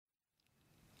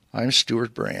I'm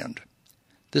Stuart Brand.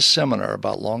 This seminar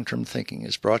about long-term thinking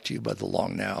is brought to you by the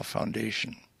Long Now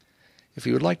Foundation. If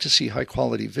you would like to see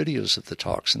high-quality videos of the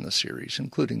talks in the series,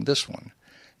 including this one,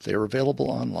 they are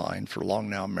available online for Long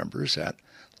Now members at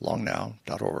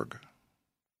longnow.org.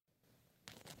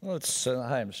 Well,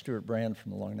 hi, I'm Stuart Brand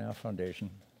from the Long Now Foundation.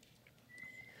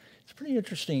 It's pretty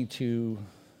interesting to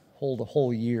hold a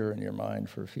whole year in your mind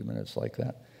for a few minutes like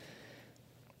that.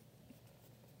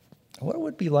 What it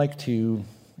would be like to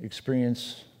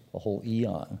experience a whole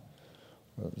eon,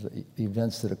 the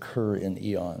events that occur in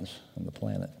eons on the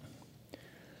planet.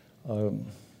 I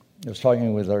was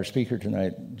talking with our speaker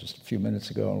tonight just a few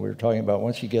minutes ago, and we were talking about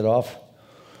once you get off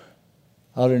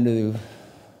out into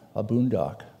a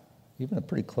boondock, even a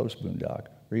pretty close boondock,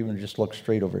 or even just look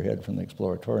straight overhead from the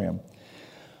exploratorium,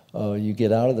 you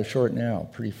get out of the short now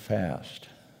pretty fast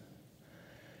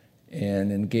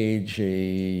and engage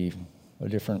a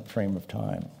different frame of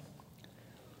time.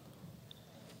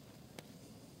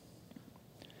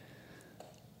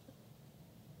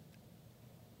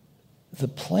 The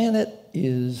planet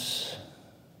is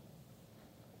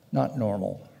not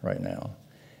normal right now,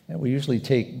 and we usually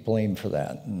take blame for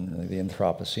that. And the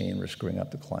Anthropocene, we're screwing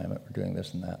up the climate, we're doing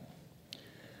this and that.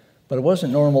 But it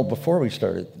wasn't normal before we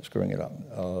started screwing it up.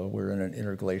 We're in an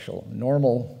interglacial.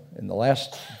 Normal in the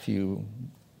last few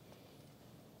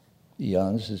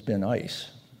eons has been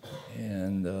ice,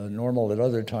 and normal at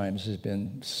other times has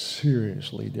been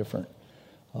seriously different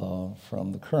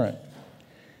from the current.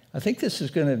 I think this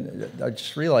is I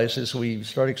just realized as we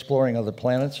start exploring other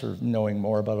planets or knowing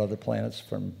more about other planets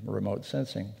from remote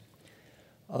sensing,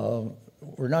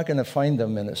 we're not going to find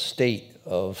them in a state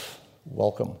of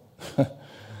welcome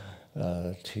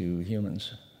to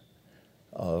humans.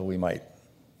 We might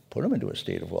put them into a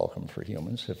state of welcome for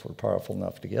humans if we're powerful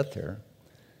enough to get there.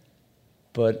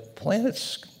 But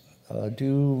planets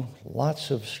do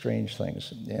lots of strange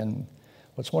things. And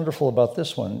what's wonderful about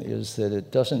this one is that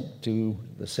it doesn't do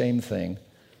the same thing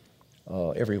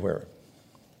everywhere.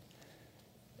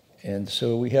 And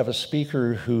so we have a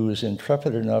speaker who is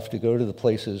intrepid enough to go to the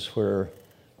places where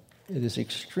it is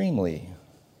extremely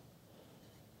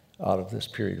out of this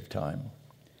period of time.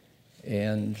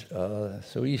 And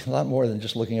so he's a lot more than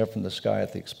just looking up from the sky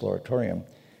at the exploratorium.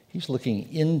 He's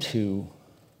looking into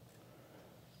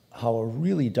how a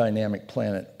really dynamic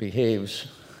planet behaves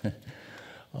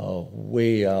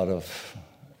way out of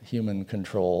human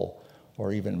control,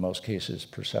 or even in most cases,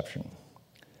 perception.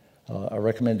 I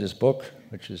recommend his book,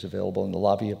 which is available in the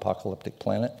lobby, Apocalyptic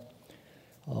Planet.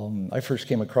 I first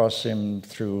came across him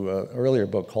through an earlier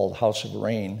book called House of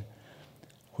Rain,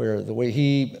 where the way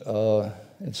he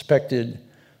inspected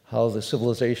how the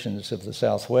civilizations of the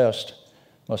Southwest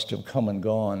must have come and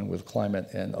gone with climate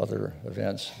and other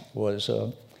events was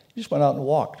he just went out and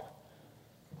walked,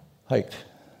 hiked,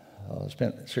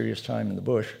 spent serious time in the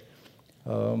bush,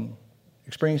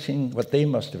 experiencing what they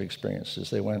must have experienced as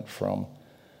they went from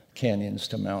canyons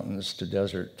to mountains to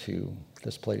desert to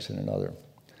this place and another.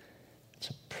 It's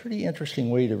a pretty interesting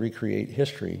way to recreate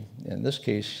history. In this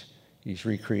case, he's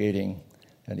recreating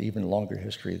an even longer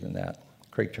history than that.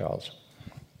 Craig Childs.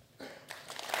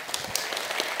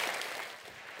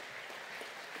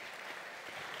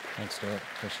 Thanks, Stuart.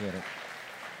 Appreciate it.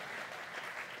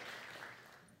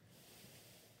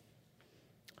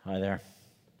 Hi there.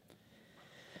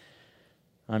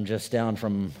 I'm just down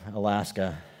from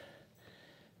Alaska.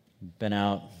 Been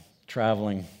out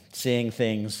traveling, seeing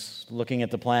things, looking at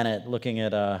the planet, looking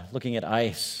at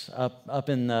ice up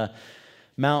in the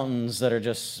mountains that are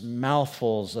just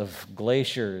mouthfuls of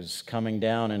glaciers coming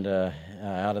down into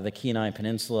out of the Kenai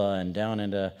Peninsula and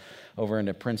down over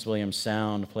into Prince William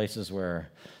Sound, places where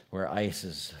ice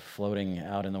is floating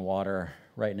out in the water.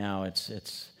 Right now,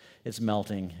 it's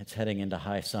melting. It's heading into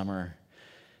high summer.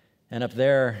 And up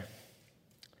there,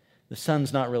 the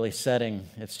sun's not really setting.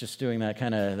 It's just doing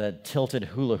that tilted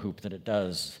hula hoop that it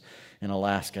does in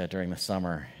Alaska during the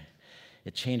summer.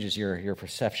 It changes your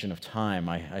perception of time.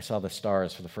 I saw the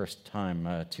stars for the first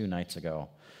time 2 nights ago.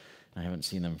 I haven't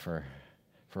seen them for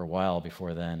a while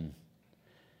before then.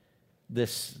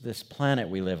 This planet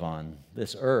we live on,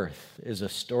 this earth, is a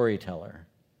storyteller.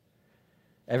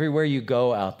 Everywhere you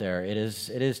go out there, it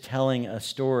is telling a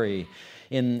story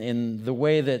in the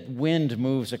way that wind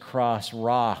moves across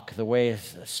rock, the way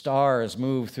stars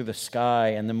move through the sky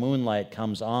and the moonlight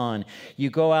comes on. You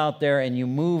go out there and you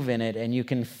move in it, and you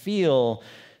can feel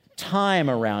time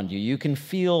around you. You can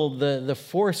feel the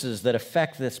forces that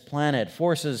affect this planet,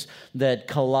 forces that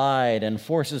collide and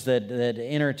forces that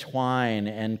intertwine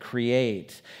and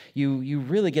create. You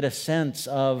really get a sense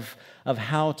of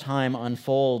how time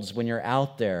unfolds when you're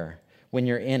out there, when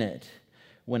you're in it.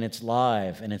 when it's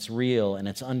live and it's real and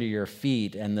it's under your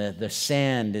feet and the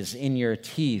sand is in your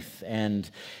teeth and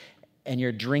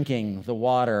you're drinking the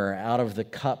water out of the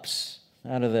cups,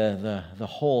 out of the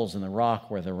holes in the rock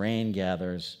where the rain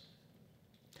gathers.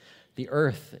 The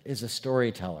earth is a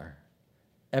storyteller.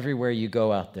 Everywhere you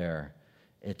go out there,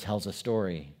 it tells a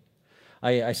story.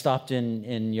 I stopped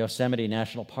in Yosemite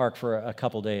National Park for a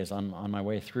couple days on my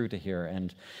way through to here,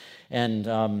 and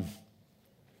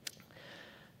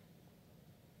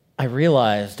I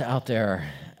realized out there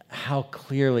how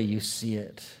clearly you see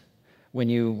it when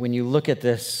you look at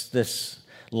this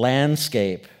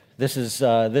landscape. This is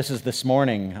this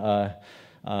morning,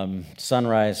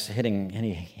 sunrise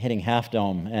hitting Half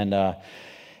Dome,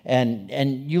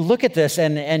 and you look at this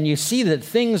and you see that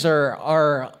things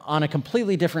are on a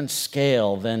completely different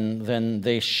scale than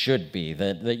they should be.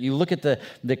 That you look at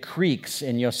the creeks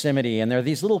in Yosemite, and there are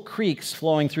these little creeks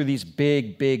flowing through these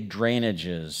big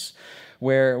drainages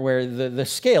where the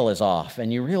scale is off,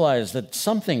 and you realize that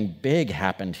something big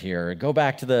happened here. Go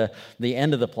back to the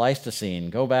end of the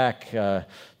Pleistocene. Go back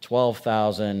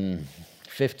 12,000,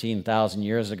 15,000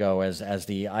 years ago as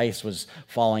the ice was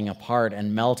falling apart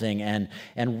and melting,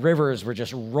 and rivers were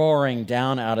just roaring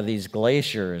down out of these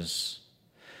glaciers.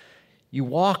 You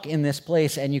walk in this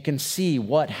place and you can see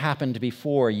what happened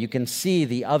before. You can see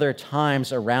the other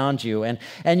times around you, and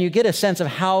you get a sense of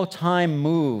how time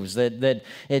moves, that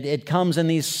it comes in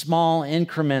these small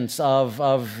increments of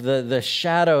the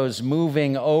shadows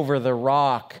moving over the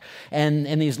rock, and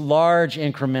in these large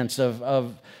increments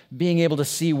of being able to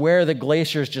see where the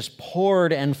glaciers just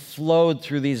poured and flowed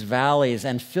through these valleys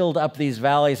and filled up these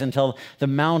valleys until the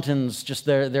mountains, just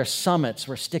their summits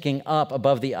were sticking up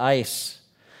above the ice.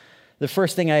 The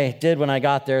first thing I did when I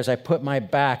got there is I put my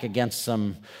back against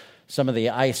some of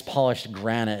the ice-polished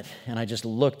granite, and I just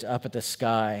looked up at the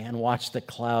sky and watched the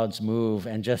clouds move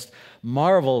and just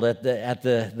marveled at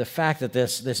the fact that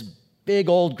this big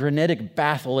old granitic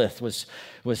batholith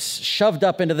was shoved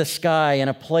up into the sky in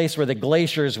a place where the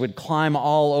glaciers would climb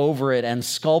all over it and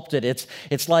sculpt it.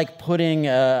 It's like putting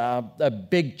a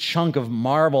big chunk of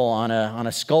marble on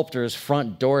a sculptor's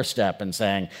front doorstep and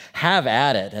saying, "Have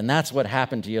at it." And that's what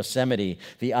happened to Yosemite.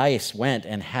 The ice went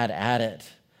and had at it.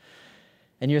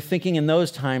 And you're thinking in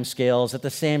those time scales at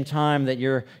the same time that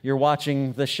you're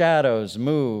watching the shadows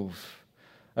move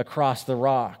across the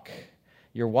rock.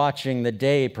 You're watching the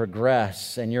day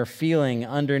progress, and you're feeling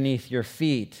underneath your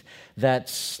feet that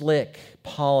slick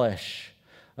polish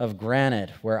of granite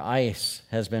where ice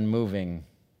has been moving.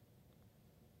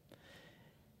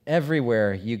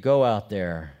 Everywhere you go out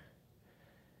there,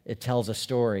 it tells a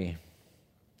story.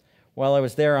 While I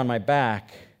was there on my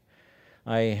back,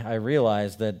 I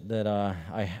realized that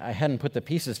I hadn't put the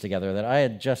pieces together, that I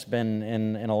had just been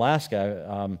in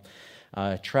Alaska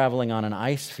traveling on an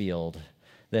ice field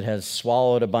that has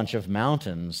swallowed a bunch of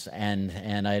mountains,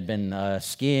 and I had been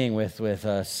skiing with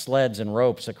sleds and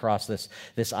ropes across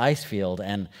this ice field,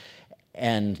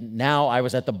 and now I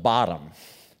was at the bottom,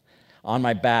 on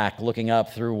my back, looking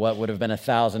up through what would have been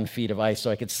 1,000 feet of ice,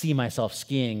 so I could see myself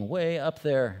skiing way up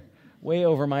there, way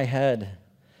over my head.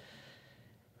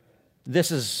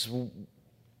 This is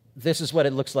what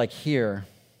it looks like here,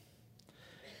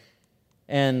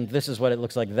 and this is what it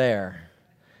looks like there.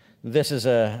 This is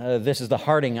the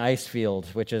Harding ice field,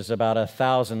 which is about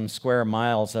 1,000 square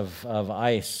miles of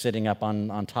ice sitting up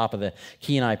on top of the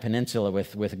Kenai Peninsula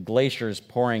with glaciers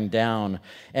pouring down,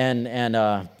 and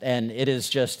it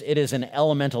is an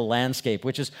elemental landscape,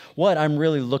 which is what I'm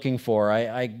really looking for.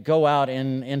 I go out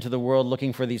into the world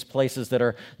looking for these places that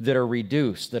are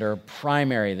reduced, that are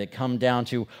primary, that come down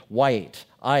to white,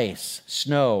 ice,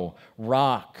 snow,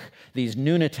 rock, these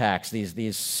nunataks,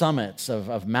 these summits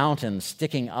of mountains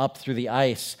sticking up through the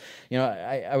ice. You know,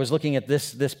 I was looking at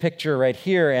this picture right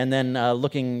here, and then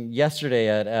looking yesterday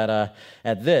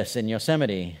at this in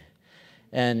Yosemite,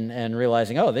 and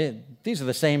realizing, these are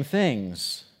the same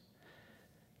things.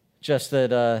 Just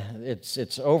that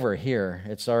it's over here.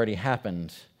 It's already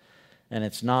happened, and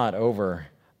it's not over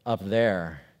up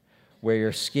there, where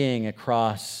you're skiing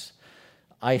across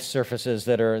ice surfaces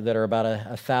that are about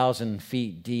 1,000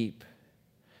 feet deep,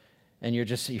 and you're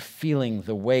feeling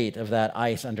the weight of that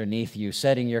ice underneath you,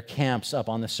 setting your camps up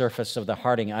on the surface of the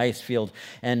Harding ice field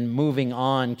and moving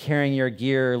on, carrying your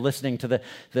gear, listening to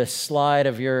the slide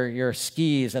of your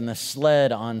skis and the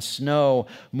sled on snow,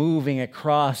 moving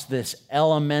across this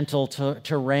elemental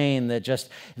terrain that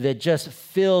just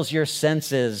fills your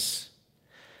senses.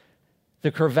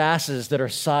 The crevasses that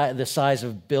are the size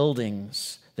of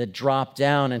buildings that drop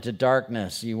down into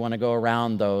darkness. You want to go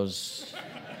around those.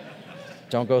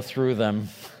 Don't go through them.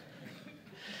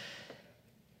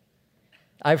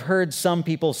 I've heard some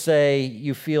people say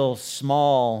you feel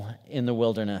small in the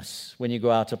wilderness when you go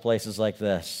out to places like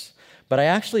this. But I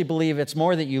actually believe it's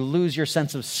more that you lose your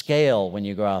sense of scale when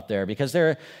you go out there, because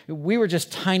we were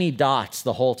just tiny dots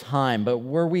the whole time. But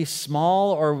were we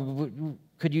small, or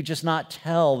could you just not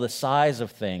tell the size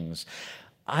of things?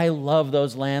 I love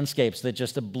those landscapes that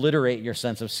just obliterate your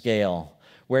sense of scale,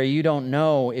 where you don't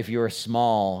know if you're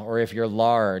small or if you're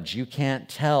large. You can't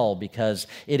tell because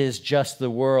it is just the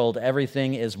world.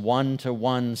 Everything is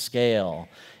one-to-one scale.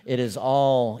 It is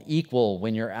all equal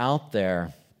when you're out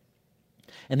there.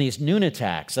 And these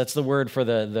Nunataks, that's the word for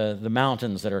the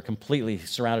mountains that are completely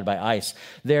surrounded by ice,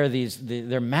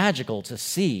 they're magical to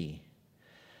see.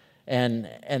 And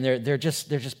they're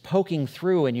just poking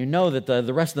through, and you know that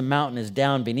the rest of the mountain is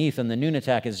down beneath, and the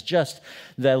Nunatak is just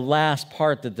the last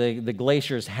part that the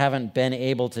glaciers haven't been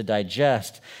able to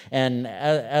digest. And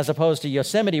as opposed to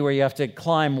Yosemite, where you have to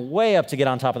climb way up to get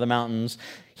on top of the mountains,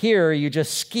 here you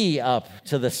just ski up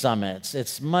to the summits.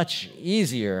 It's much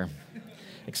easier,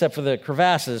 except for the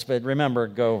crevasses, but remember,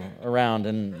 go around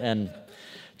and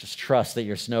just trust that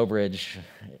your snow bridge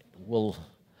will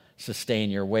sustain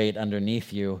your weight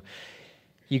underneath you.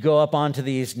 You go up onto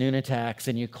these Nunataks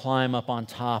and you climb up on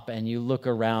top and you look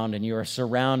around and you are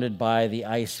surrounded by the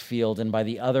ice field and by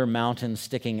the other mountains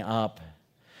sticking up.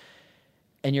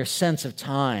 And your sense of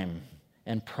time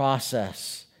and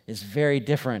process is very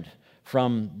different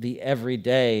from the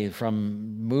everyday,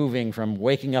 from moving, from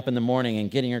waking up in the morning and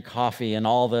getting your coffee and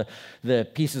all the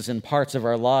pieces and parts of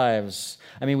our lives.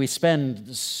 I mean, we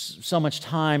spend so much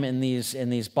time in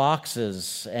these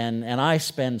boxes, and I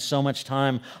spend so much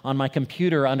time on my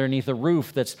computer underneath a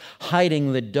roof that's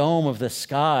hiding the dome of the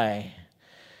sky.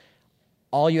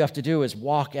 All you have to do is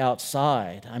walk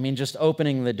outside. I mean, just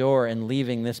opening the door and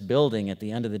leaving this building at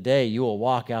the end of the day, you will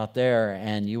walk out there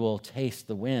and you will taste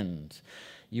the wind.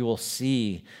 You will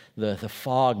see the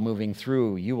fog moving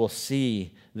through. You will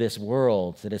see this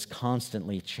world that is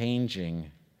constantly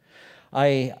changing.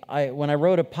 When I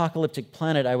wrote Apocalyptic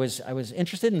Planet, I was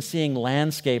interested in seeing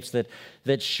landscapes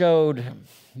that showed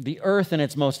the earth in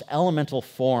its most elemental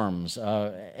forms,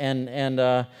 and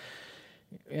they're,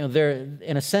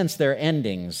 in a sense, they're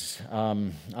endings.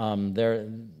 I'm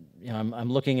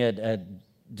looking at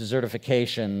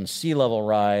desertification, sea level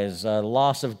rise,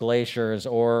 loss of glaciers,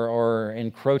 or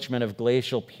encroachment of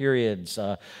glacial periods.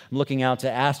 I'm looking out to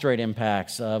asteroid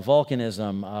impacts,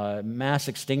 volcanism, mass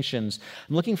extinctions.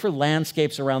 I'm looking for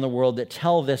landscapes around the world that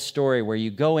tell this story, where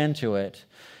you go into it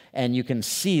and you can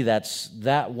see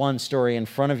that one story in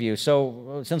front of you.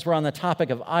 So since we're on the topic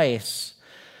of ice,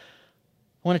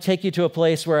 I want to take you to a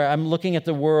place where I'm looking at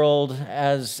the world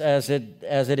as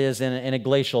it is in a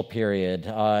glacial period,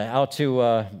 out to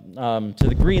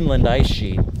the Greenland ice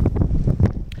sheet.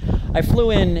 I flew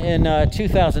in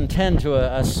 2010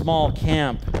 to a small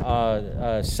camp,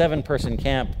 a 7-person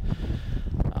camp,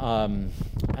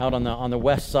 out on the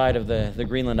west side of the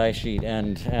Greenland ice sheet,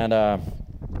 and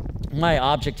my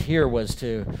object here was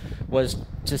to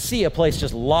see a place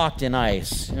just locked in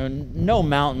ice. No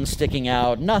mountains sticking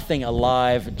out, nothing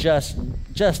alive, just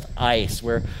ice.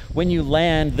 Where when you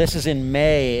land, this is in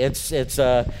May. It's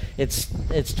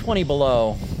 20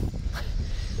 below.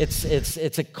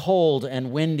 It's a cold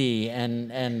and windy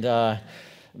and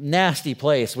nasty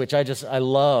place, which I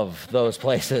love those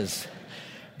places.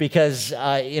 Because,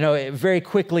 very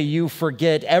quickly you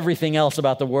forget everything else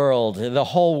about the world. The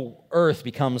whole earth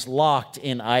becomes locked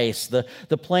in ice. The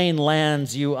plane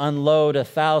lands, you unload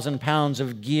 1,000 pounds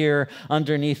of gear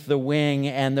underneath the wing,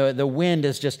 and the wind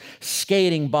is just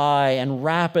skating by and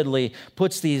rapidly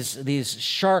puts these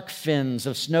shark fins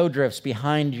of snowdrifts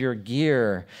behind your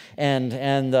gear. And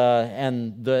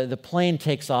the plane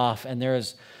takes off, and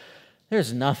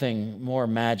there's nothing more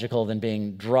magical than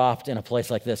being dropped in a place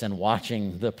like this and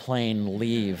watching the plane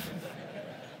leave.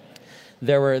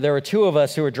 There were 2 of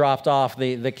us who were dropped off.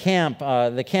 The camp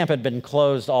had been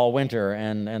closed all winter,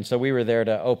 and so we were there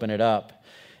to open it up.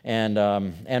 And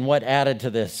what added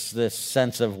to this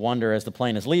sense of wonder as the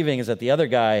plane is leaving is that the other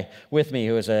guy with me,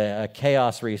 who is a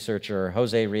chaos researcher,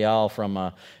 Jose Real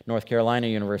from North Carolina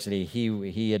University,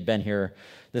 he had been here.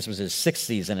 This was his 6th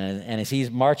season, and as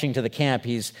he's marching to the camp,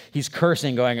 he's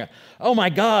cursing, going, "Oh my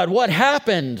God, what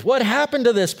happened? What happened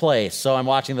to this place?" So I'm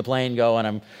watching the plane go, and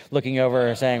I'm looking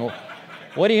over saying,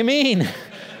 "What do you mean?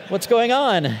 What's going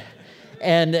on?"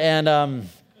 And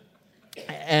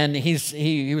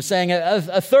he was saying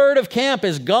a third of camp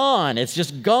is gone. It's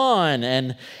just gone.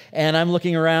 And I'm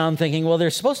looking around thinking, well,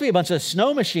 there's supposed to be a bunch of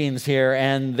snow machines here,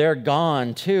 and they're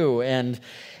gone too. And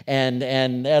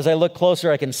as I look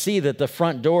closer, I can see that the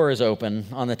front door is open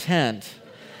on the tent.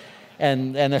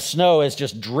 and the snow has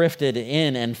just drifted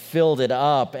in and filled it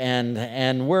up,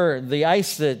 and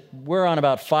we're on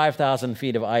about 5,000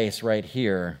 feet of ice right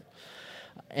here,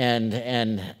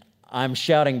 and I'm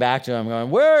shouting back to him, going,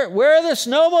 where are the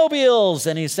snowmobiles?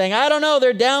 And he's saying, I don't know,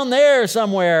 they're down there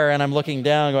somewhere. And I'm looking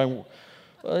down, going,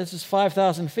 well, this is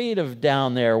 5,000 feet of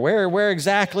down there. Where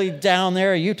exactly down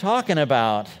there are you talking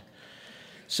about?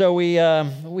 So we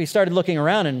started looking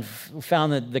around and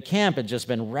found that the camp had just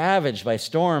been ravaged by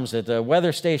storms, that the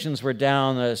weather stations were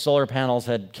down, the solar panels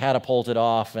had catapulted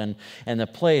off, and the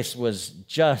place was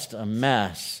just a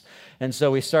mess. And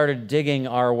so we started digging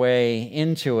our way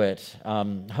into it.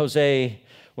 Jose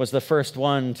was the first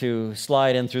one to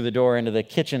slide in through the door into the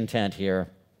kitchen tent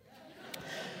here.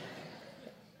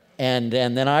 And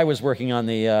then I was working on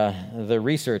the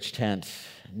research tent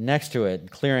next to it,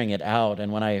 clearing it out.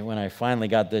 And when I finally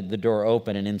got the door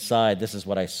open and inside, this is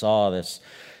what I saw, this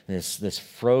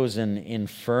frozen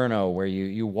inferno where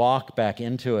you walk back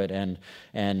into it, and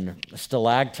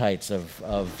stalactites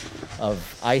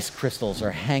of ice crystals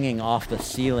are hanging off the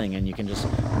ceiling, and you can just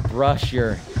brush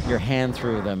your hand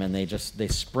through them, and they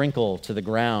sprinkle to the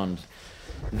ground.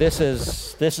 This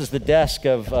is the desk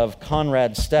of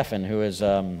Conrad Steffen, who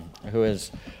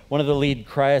is one of the lead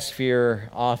cryosphere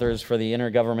authors for the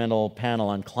Intergovernmental Panel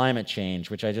on Climate Change,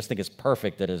 which I just think is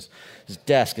perfect that his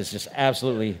desk is just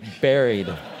absolutely buried.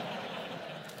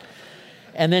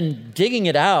 And then digging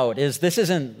it out this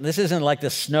isn't like the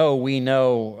snow we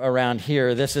know around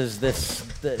here. This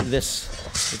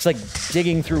it's like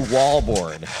digging through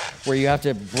wallboard, where you have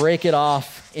to break it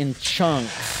off in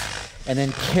chunks and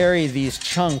then carry these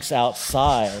chunks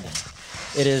outside.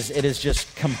 It is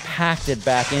just compacted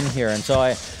back in here. And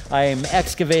so I'm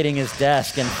excavating his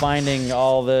desk and finding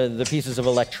all the pieces of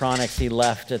electronics he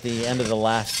left at the end of the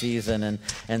last season,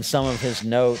 and some of his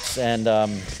notes, and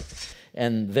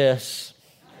this,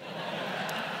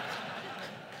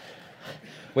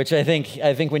 which I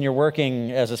think when you're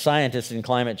working as a scientist in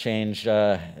climate change,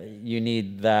 you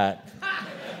need that,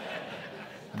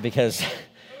 because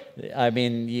I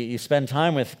mean, you spend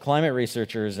time with climate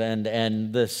researchers,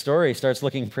 and the story starts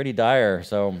looking pretty dire.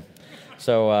 So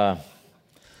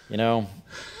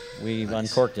we've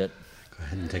uncorked it. Go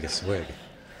ahead and take a swig.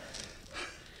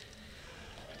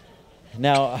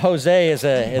 Now, Jose is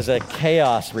a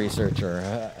chaos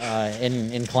researcher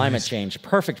in climate change.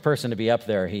 Perfect person to be up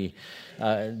there.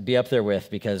 With,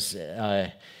 because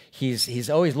he's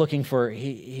always looking for.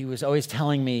 He was always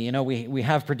telling me, we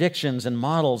have predictions and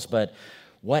models, but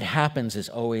what happens is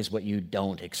always what you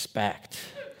don't expect.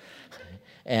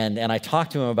 And I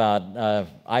talked to him about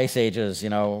ice ages,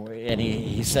 and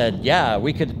he said, yeah,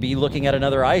 we could be looking at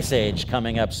another ice age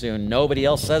coming up soon. Nobody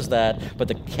else says that, but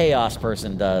the chaos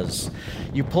person does.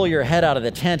 You pull your head out of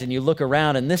the tent and you look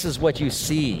around, and this is what you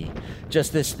see.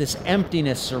 Just this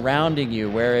emptiness surrounding you,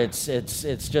 where it's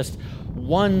just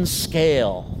one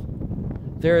scale.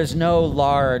 There is no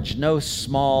large, no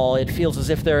small. It feels as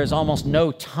if there is almost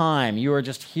no time. You are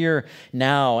just here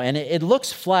now. And it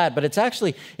looks flat, but it's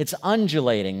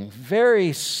undulating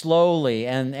very slowly.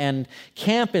 And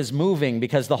camp is moving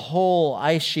because the whole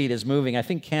ice sheet is moving. I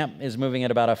think camp is moving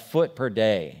at about a foot per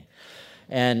day.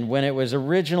 And when it was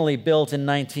originally built in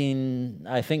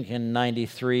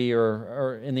 93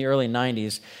 or in the early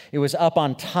 90s, it was up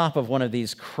on top of one of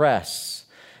these crests.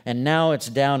 And now it's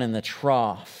down in the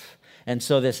trough. And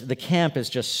so the camp is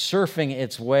just surfing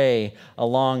its way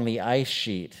along the ice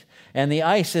sheet. And the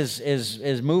ice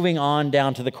is moving on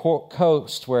down to the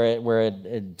coast where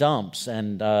it dumps.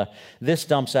 And this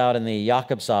dumps out in the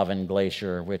Jakobshavn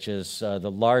Glacier, which is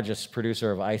the largest producer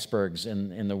of icebergs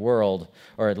in the world,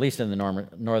 or at least in the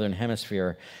northern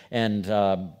hemisphere. And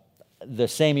the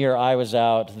same year I was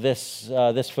out, this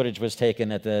footage was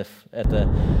taken at the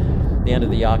end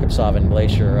of the Jakobshavn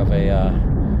Glacier of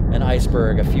an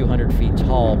iceberg a few hundred feet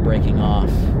tall breaking off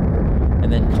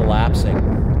and then collapsing.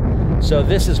 So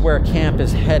this is where camp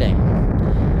is heading.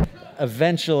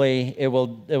 Eventually, it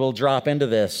will drop into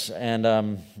this, and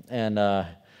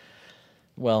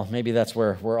maybe that's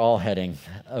where we're all heading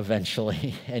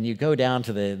eventually. And you go down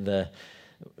to the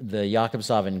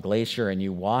Jakobshavn Glacier, and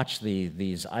you watch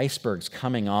these icebergs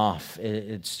coming off.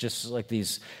 It's just like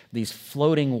these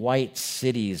floating white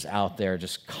cities out there,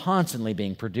 just constantly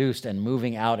being produced and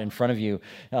moving out in front of you.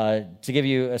 To give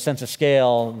you a sense of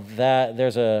scale,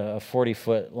 there's a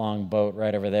 40-foot long boat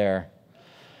right over there.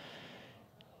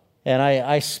 And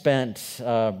I spent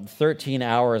 13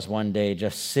 hours one day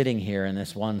just sitting here in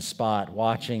this one spot,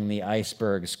 watching the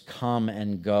icebergs come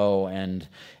and go, and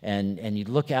you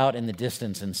look out in the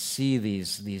distance and see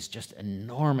these just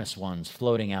enormous ones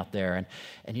floating out there,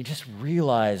 and you just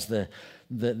realize the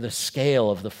the scale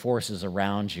of the forces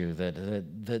around you,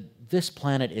 that this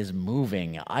planet is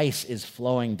moving. Ice is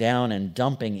flowing down and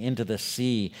dumping into the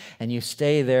sea, and you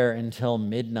stay there until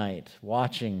midnight,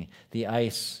 watching the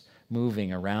ice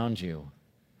moving around you.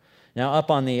 Now,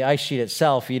 up on the ice sheet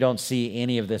itself, you don't see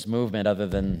any of this movement other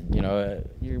than,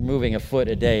 you're moving a foot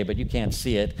a day, but you can't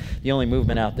see it. The only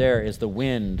movement out there is the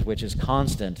wind, which is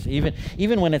constant.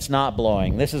 Even when it's not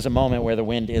blowing, this is a moment where the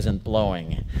wind isn't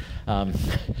blowing.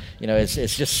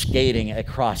 It's just skating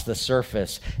across the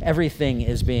surface. Everything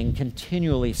is being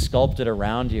continually sculpted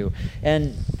around you.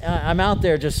 And I'm out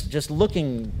there just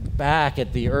looking back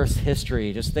at the Earth's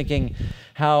history, just thinking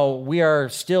how we are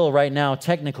still right now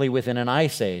technically within an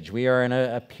ice age. We are in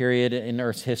a period in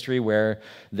Earth's history where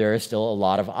there is still a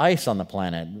lot of ice on the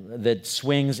planet that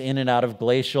swings in and out of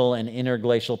glacial and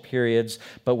interglacial periods,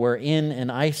 but we're in an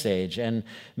ice age. And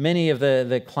many of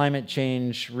the climate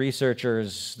change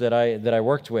researchers that I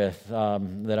worked with,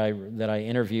 that I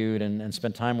interviewed and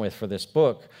spent time with for this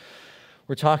book,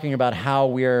 we're talking about how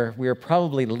we're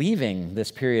probably leaving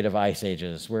this period of ice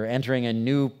ages. We're entering a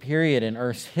new period in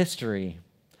Earth's history.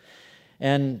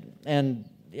 And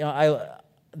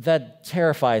that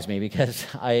terrifies me because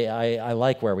I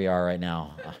like where we are right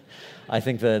now. I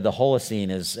think the Holocene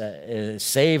is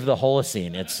save the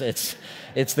Holocene.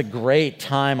 It's the great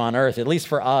time on Earth, at least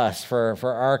for us, for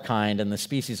our kind and the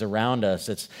species around us.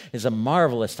 It's a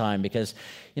marvelous time because,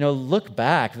 look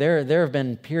back. There have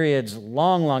been periods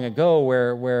long ago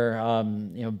where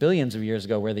billions of years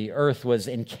ago, where the Earth was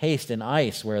encased in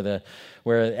ice, where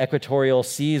equatorial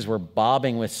seas were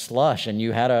bobbing with slush, and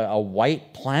you had a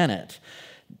white planet.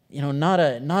 Not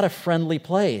a friendly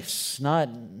place,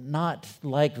 not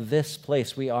like this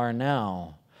place we are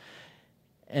now.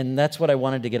 And that's what I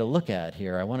wanted to get a look at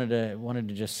here. I wanted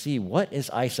to just see, what is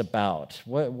ice about?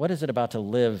 What is it about to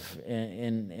live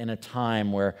in a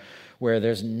time where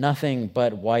there's nothing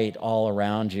but white all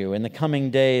around you? In the coming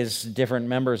days, different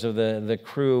members of the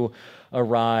crew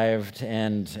arrived,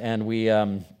 and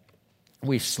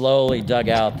we slowly dug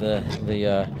out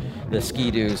the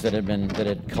ski-doos that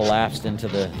had collapsed into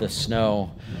the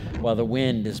snow while the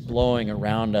wind is blowing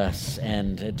around us,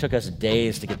 and it took us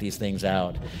days to get these things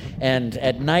out. And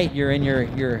at night, you're in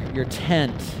your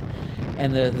tent,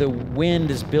 and the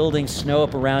wind is building snow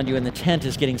up around you, and the tent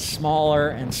is getting smaller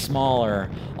and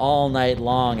smaller all night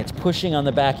long. It's pushing on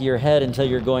the back of your head until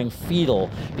you're going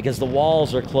fetal because the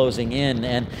walls are closing in,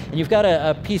 and you've got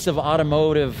a piece of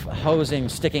automotive hose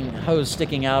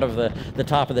sticking out of the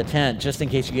top of the tent just in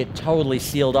case you get totally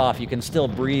sealed off. You can still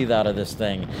breathe out of this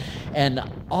thing. And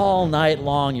all night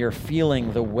long, you're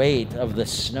feeling the weight of the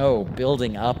snow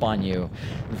building up on you.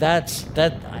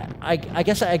 I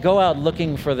guess I go out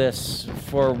looking for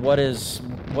what is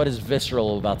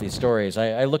visceral about these stories.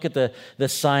 I look at the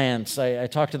science, I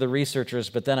talk to the researchers,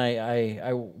 but then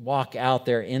I walk out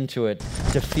there into it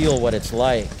to feel what it's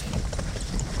like.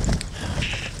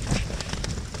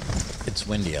 It's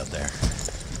windy out there.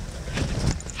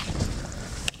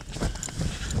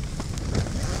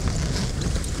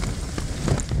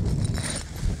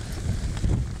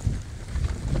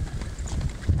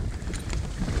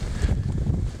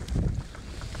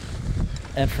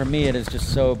 And for me, it is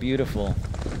just so beautiful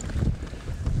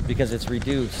because it's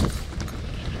reduced.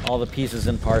 All the pieces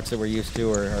and parts that we're used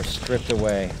to are stripped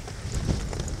away.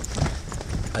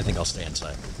 I think I'll stay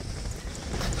inside.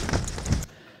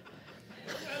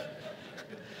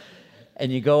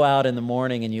 And you go out in the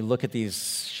morning and you look at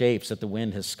these shapes that the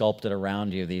wind has sculpted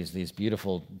around you, these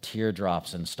beautiful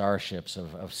teardrops and starships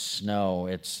of snow.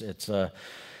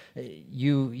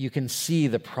 You can see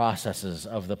the processes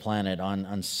of the planet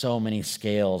on so many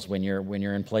scales when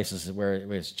you're in places where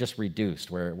it's just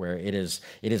reduced, where it is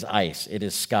ice, it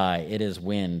is sky, it is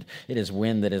wind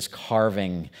that is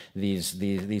carving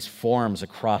these forms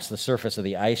across the surface of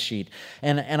the ice sheet.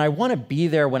 And I want to be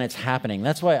there when it's happening.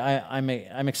 That's why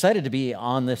I'm excited to be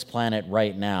on this planet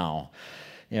right now.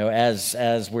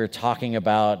 As we're talking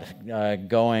about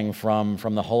going from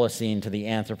the Holocene to the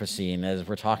Anthropocene, as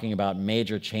we're talking about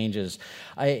major changes,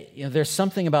 there's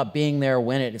something about being there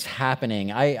when it is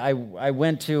happening. I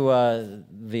went to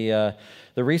the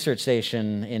research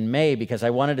station in May because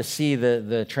I wanted to see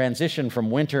the transition from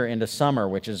winter into summer,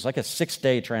 which is like a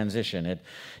 6-day transition.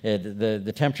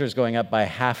 The temperature is going up by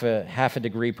half a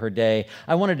degree per day.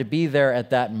 I wanted to be there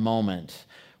at that moment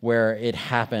where it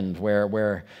happened,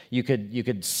 where you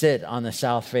could sit on the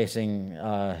south-facing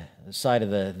side of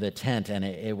the tent and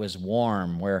it was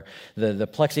warm, where the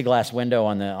plexiglass window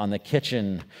on the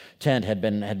kitchen tent had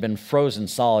been frozen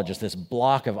solid, just this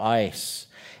block of ice,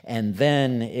 and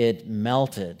then it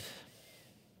melted.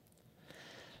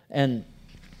 And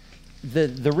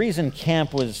the reason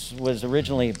camp was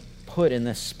originally put in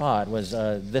this spot was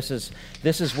this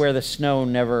is where the snow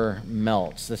never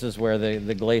melts. This is where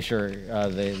the glacier,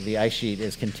 the ice sheet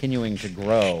is continuing to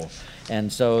grow,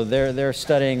 and so they're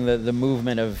studying the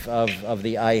movement of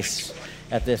the ice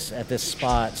at this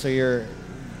spot. So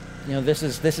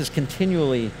this is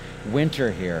continually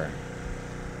winter here.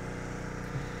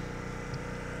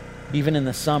 Even in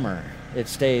the summer, it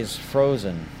stays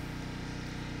frozen.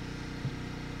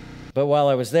 But while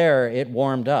I was there, it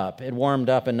warmed up. It warmed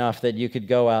up enough that you could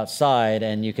go outside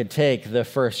and you could take the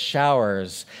first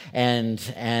showers,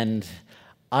 and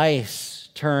ice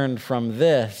turned from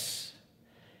this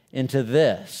into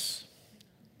this.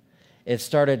 It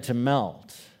started to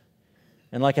melt.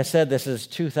 And like I said, this is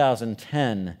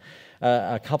 2010.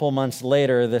 A couple months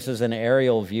later, this is an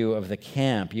aerial view of the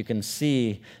camp. You can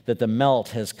see that the melt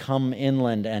has come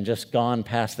inland and just gone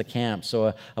past the camp.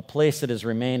 So a place that has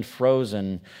remained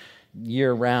frozen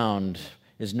year-round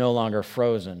is no longer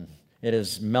frozen. It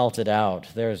is melted out.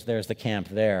 There's the camp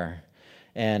there.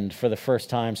 And for the first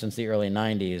time since the early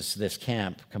 90s, this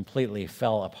camp completely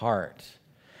fell apart.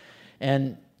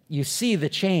 And you see the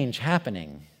change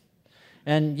happening.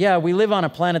 And yeah, we live on a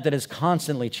planet that is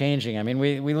constantly changing. I mean,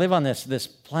 we live on this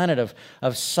planet of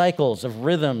cycles, of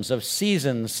rhythms, of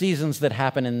seasons that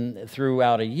happen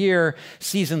throughout a year,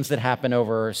 seasons that happen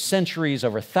over centuries,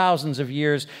 over thousands of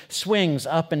years, swings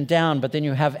up and down, but then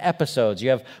you have episodes, you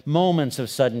have moments of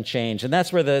sudden change. And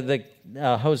that's where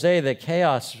Jose, the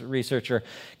chaos researcher,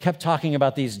 kept talking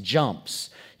about these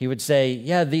jumps. He would say,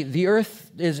 yeah, the Earth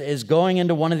is going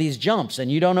into one of these jumps,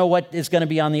 and you don't know what is going to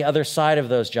be on the other side of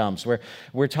those jumps.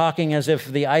 We're talking as if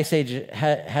the Ice Age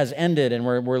has ended and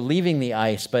we're leaving the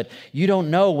ice, but you don't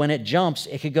know when it jumps.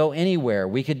 It could go anywhere.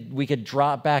 We could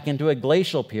drop back into a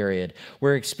glacial period.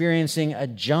 We're experiencing a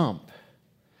jump.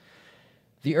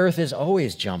 The Earth is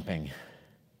always jumping.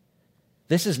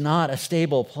 This is not a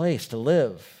stable place to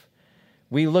live.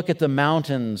 We look at the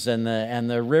mountains and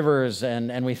the rivers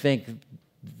and we think,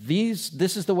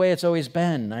 this is the way it's always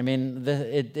been. I mean,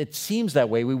 it seems that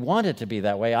way. We want it to be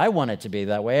that way. I want it to be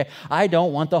that way. I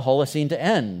don't want the Holocene to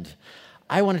end.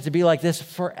 I want it to be like this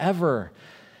forever.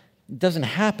 It doesn't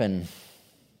happen.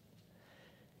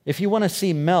 If you want to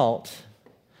see melt,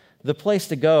 the place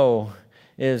to go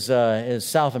is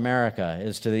South America,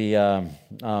 is to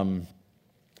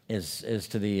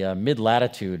the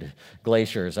mid-latitude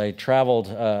glaciers. I traveled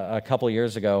a couple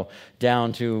years ago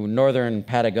down to northern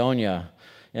Patagonia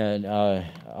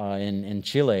in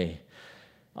Chile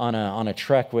on a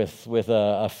trek with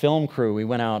a film crew. We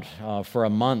went out for a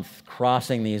month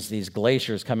crossing these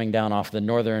glaciers coming down off the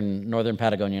northern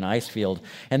Patagonian ice field.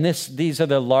 And these are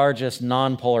the largest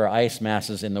non-polar ice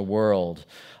masses in the world.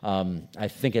 I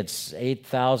think it's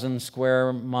 8,000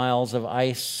 square miles of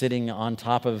ice sitting on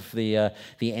top of the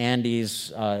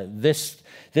Andes.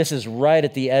 This is right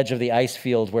at the edge of the ice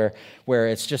field where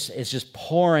it's just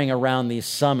pouring around these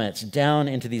summits, down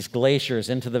into these glaciers,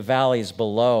 into the valleys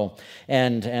below.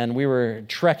 And we were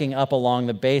trekking up along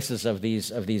the bases of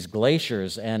these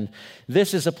glaciers. And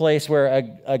this is a place where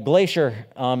a glacier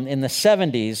in the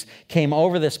 70s came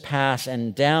over this pass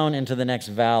and down into the next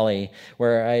valley,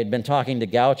 where I had been talking to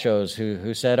gauchos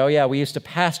who said, oh yeah, we used to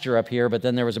pasture up here, but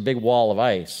then there was a big wall of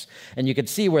ice. And you could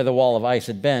see where the wall of ice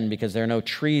had been because there are no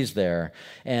trees there.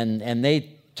 And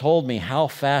they told me how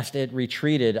fast it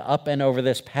retreated up and over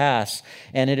this pass,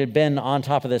 and it had been on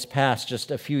top of this pass just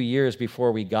a few years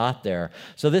before we got there.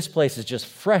 So this place is just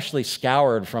freshly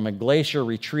scoured from a glacier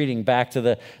retreating back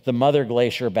to the mother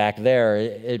glacier back there.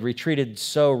 It retreated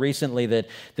so recently that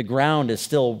the ground is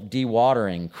still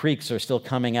dewatering. Creeks are still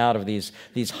coming out of these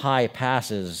high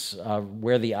passes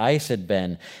where the ice had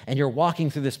been. And you're walking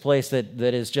through this place that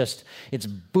is just, it's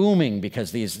booming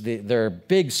because they're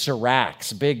big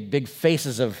seracs, big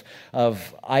faces of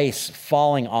ice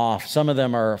falling off. Some of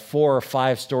them are 4 or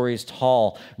 5 stories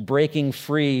tall, breaking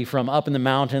free from up in the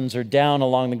mountains or down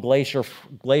along the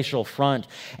glacial front.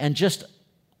 And just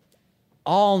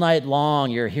all night long,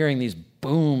 you're hearing these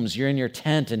booms. You're in your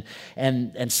tent,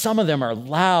 and some of them are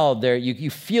loud.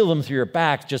 You feel them through your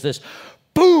back, just this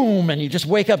boom, and you just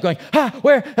wake up going,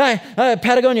 where?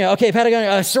 Patagonia. Okay,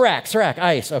 Patagonia. Serac,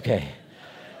 ice. Okay.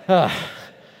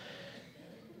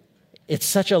 It's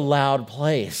such a loud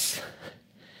place.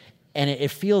 and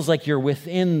it feels like you're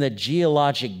within the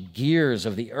geologic gears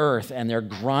of the earth, and they're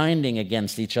grinding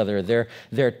against each other.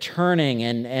 They're turning,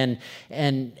 and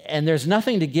there's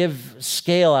nothing to give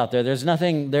scale out there.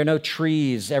 There are no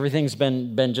trees. Everything's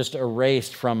been just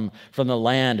erased from the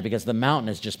land because the mountain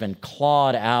has just been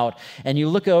clawed out. And you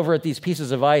look over at these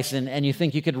pieces of ice, and you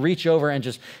think you could reach over and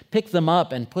just pick them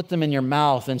up and put them in your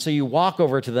mouth. And so you walk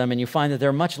over to them, and you find that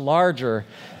they're much larger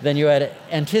than you had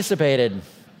anticipated.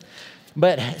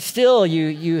 But still,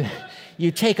 you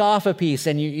take off a piece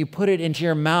and you put it into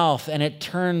your mouth, and it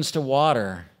turns to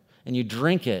water, and you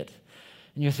drink it.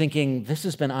 And you're thinking, this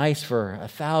has been ice for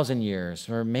 1,000 years,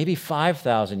 or maybe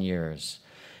 5,000 years,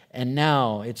 and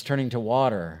now it's turning to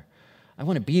water. I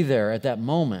want to be there at that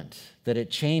moment that it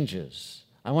changes.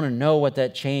 I want to know what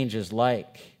that change is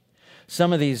like.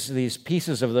 Some of these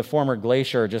pieces of the former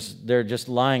glacier they're just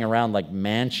lying around like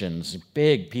mansions,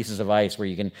 big pieces of ice where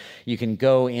you can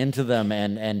go into them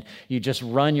and you just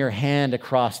run your hand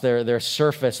across their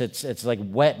surface. It's like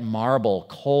wet marble,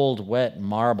 cold, wet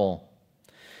marble.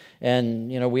 And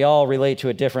we all relate to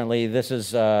it differently. This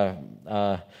is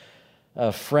a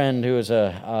friend who is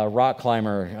a rock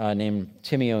climber named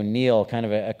Timmy O'Neill, kind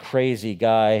of a crazy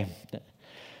guy.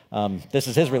 This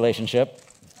is his relationship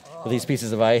with these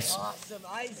pieces of ice. Awesome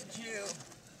ice cube.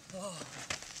 Oh,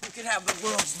 we could have the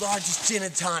world's largest gin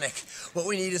and tonic. What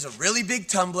we need is a really big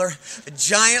tumbler, a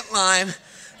giant lime,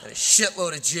 and a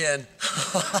shitload of gin.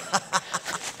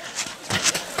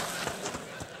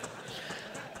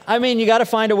 I mean, you got to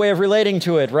find a way of relating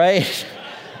to it, right?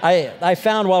 I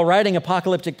found while writing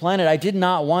Apocalyptic Planet, I did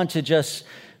not want to just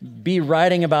be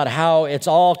writing about how it's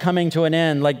all coming to an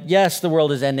end. Like, yes, the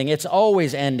world is ending. It's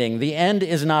always ending. The end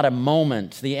is not a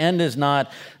moment. The end is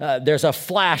not, there's a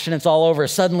flash and it's all over.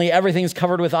 Suddenly everything's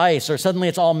covered with ice, or suddenly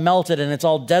it's all melted and it's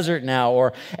all desert now,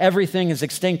 or everything is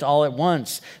extinct all at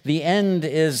once. The end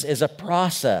is a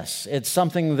process. It's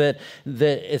something that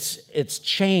it's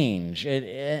change.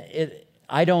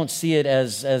 I don't see it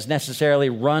as necessarily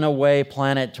runaway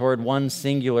planet toward one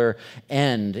singular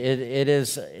end. It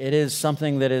is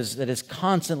something that is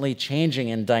constantly changing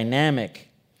and dynamic.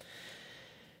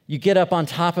 You get up on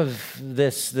top of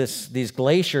these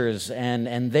glaciers,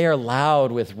 and they are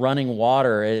loud with running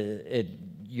water.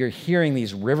 You're hearing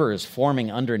these rivers forming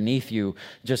underneath you.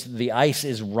 Just the ice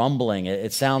is rumbling.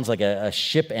 It sounds like a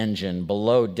ship engine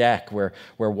below deck where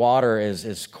water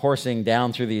is coursing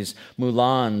down through these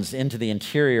moulins into the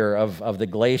interior of the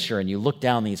glacier. And you look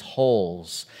down these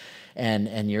holes,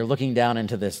 and you're looking down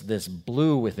into this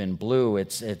blue within blue.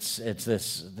 It's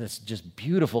this just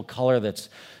beautiful color that's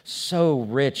so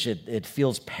rich it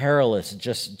feels perilous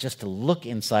just to look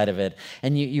inside of it.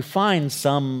 And you find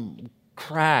some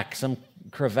crack, some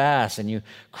crevasse, and you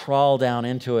crawl down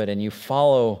into it, and you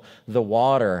follow the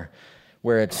water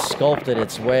where it's sculpted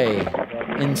its way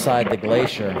inside the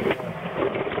glacier.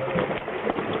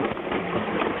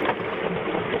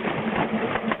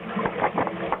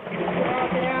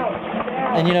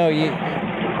 And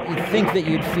you think that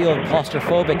you'd feel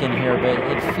claustrophobic in here, but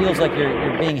it feels like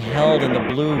you're being held in the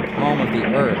blue palm of the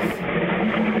earth.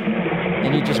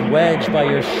 And you just wedge by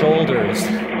your shoulders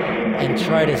and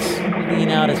try to lean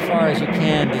out as far as you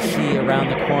can to see around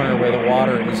the corner where the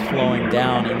water is flowing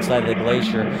down inside the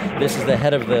glacier. This is the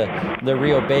head of the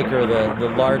Rio Baker, the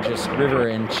largest river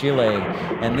in Chile,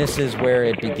 and this is where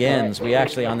it begins. We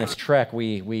actually, on this trek,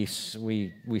 we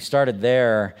started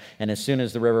there, and as soon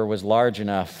as the river was large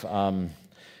enough,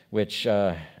 which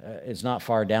is not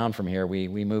far down from here,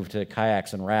 we moved to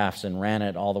kayaks and rafts and ran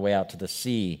it all the way out to the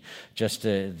sea just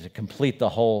to complete the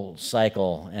whole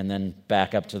cycle and then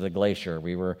back up to the glacier.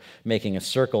 We were making a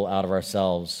circle out of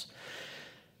ourselves.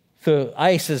 The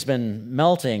ice has been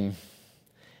melting,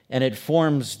 and it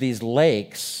forms these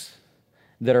lakes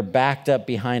that are backed up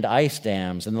behind ice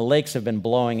dams, and the lakes have been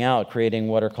blowing out, creating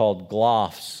what are called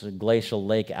GLOFs, glacial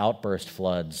lake outburst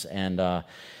floods, and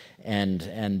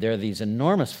there are these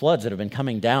enormous floods that have been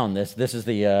coming down. This is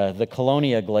the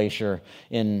Colonia Glacier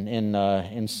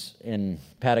in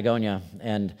Patagonia,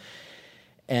 and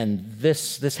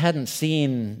this hadn't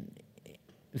seen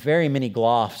very many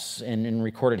GLOFs in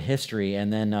recorded history,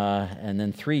 and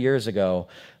then 3 years ago,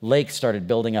 lakes started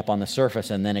building up on the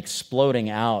surface and then exploding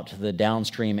out the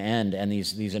downstream end, and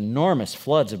these enormous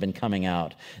floods have been coming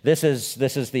out. This is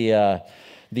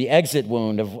the exit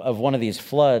wound of one of these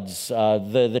floods.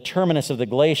 The terminus of the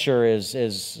glacier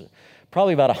is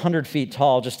probably about 100 feet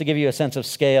tall. Just to give you a sense of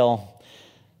scale,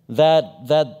 that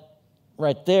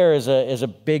right there is a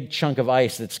big chunk of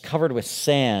ice that's covered with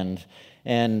sand,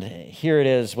 and here it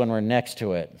is when we're next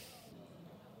to it.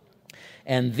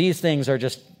 And these things are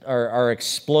just are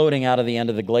exploding out of the end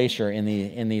of the glacier in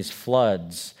these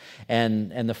floods.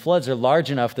 And the floods are large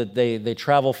enough that they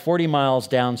travel 40 miles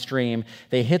downstream.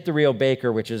 They hit the Rio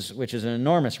Baker, which is an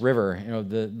enormous river,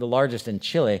 the largest in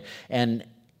Chile. And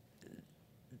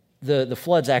the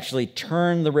floods actually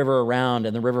turn the river around,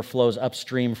 and the river flows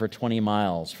upstream for 20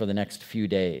 miles for the next few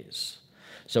days.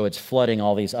 So it's flooding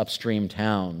all these upstream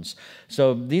towns.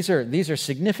 So these are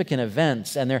significant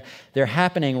events, and they're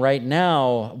happening right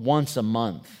now once a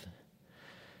month.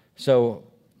 So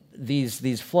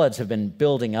these floods have been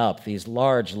building up, these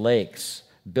large lakes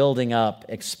building up,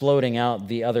 exploding out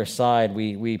the other side.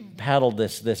 We paddled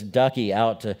this ducky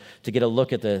out to get a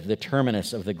look at the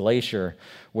terminus of the glacier,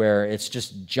 where it's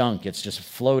just junk. It's just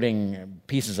floating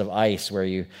pieces of ice where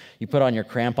you put on your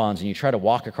crampons and you try to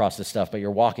walk across this stuff, but you're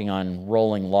walking on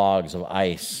rolling logs of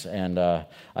ice, and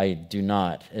I do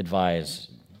not advise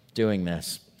doing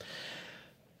this.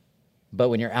 But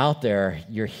when you're out there,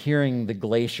 you're hearing the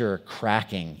glacier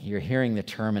cracking. You're hearing the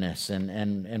terminus,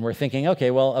 and we're thinking,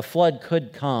 okay, well, a flood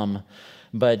could come,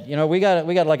 but we got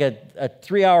like a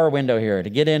 3-hour window here to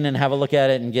get in and have a look at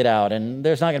it and get out, and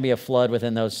there's not going to be a flood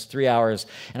within those 3 hours.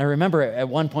 And I remember at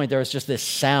one point there was just this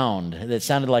sound that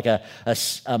sounded like a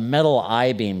metal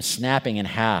I-beam snapping in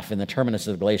half in the terminus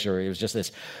of the glacier. It was just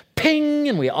this ping,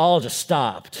 and we all just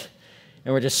stopped.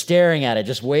 And we're just staring at it,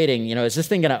 just waiting. Is this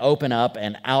thing going to open up?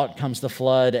 And out comes the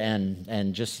flood,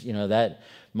 and just that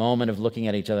moment of looking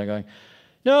at each other, and going,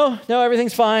 "No,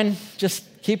 everything's fine. Just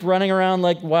keep running around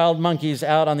like wild monkeys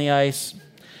out on the ice."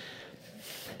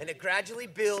 And it gradually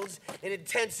builds in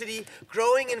intensity,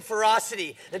 growing in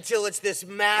ferocity, until it's this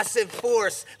massive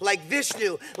force, like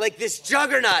Vishnu, like this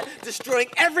juggernaut, destroying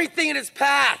everything in its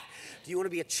path. Do you want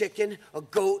to be a chicken, a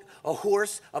goat, a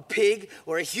horse, a pig,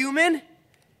 or a human?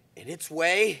 In its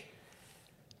way?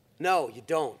 No, you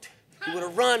don't. You want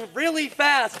to run really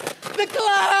fast. The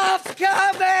clouds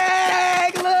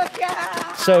coming! Look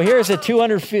out! So here's a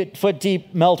 200-foot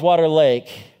deep meltwater lake,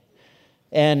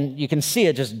 and you can see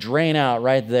it just drain out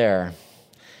right there.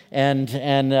 And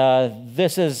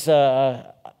this is,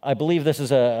 I believe this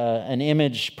is an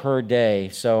image per day.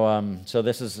 So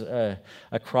this is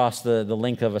across the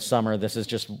length of a summer. This is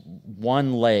just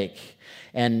one lake,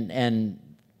 and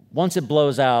once it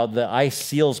blows out, the ice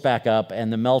seals back up,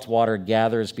 and the meltwater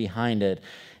gathers behind it.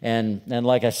 And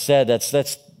like I said,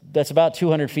 that's about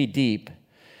 200 feet deep.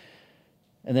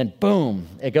 And then, boom,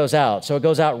 it goes out. So it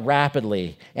goes out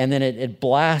rapidly, and then it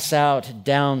blasts out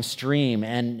downstream.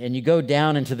 And you go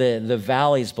down into the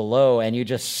valleys below, and you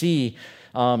just see,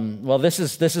 this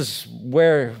is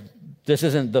where... This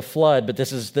isn't the flood, but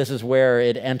this is where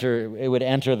it would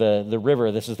enter the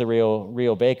river. This is the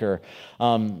Rio Baker.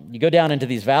 You go down into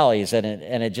these valleys, and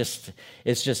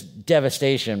it's just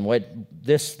devastation. What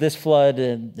this flood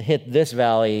hit this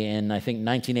valley in, I think,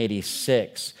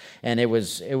 1986, and it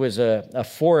was a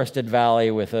forested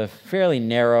valley with a fairly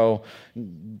narrow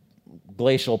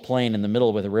glacial plain in the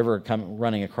middle with a river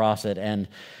running across it, and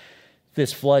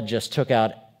this flood just took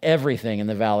out everything in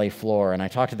the valley floor. And I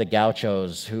talked to the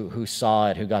gauchos who saw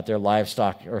it, who got their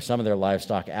livestock, or some of their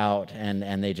livestock, out,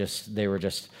 and they were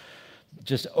just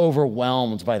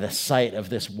overwhelmed by the sight of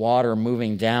this water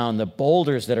moving down, the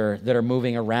boulders that are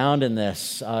moving around in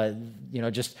this,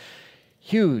 just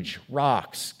huge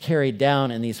rocks carried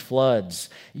down in these floods.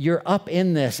 You're up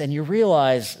in this, and you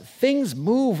realize things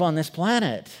move on this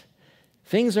planet.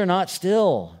 Things are not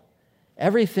still.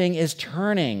 Everything is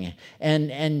turning,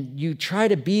 and you try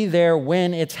to be there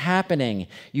when it's happening.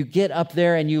 You get up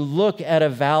there and you look at a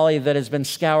valley that has been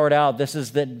scoured out. This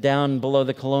is down below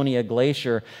the Colonia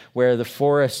Glacier, where the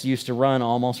forest used to run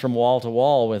almost from wall to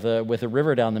wall with a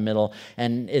river down the middle,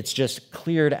 and it's just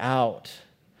cleared out.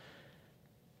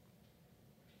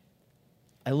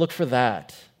 I look for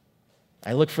that.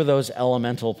 I look for those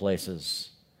elemental places.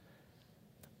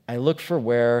 I look for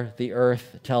where the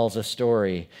earth tells a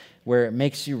story, where it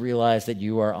makes you realize that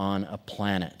you are on a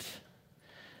planet.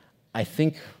 I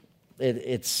think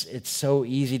it's so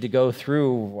easy to go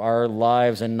through our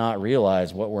lives and not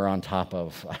realize what we're on top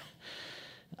of.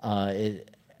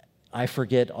 I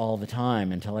forget all the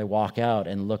time until I walk out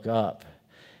and look up,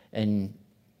 and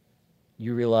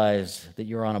you realize that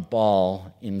you're on a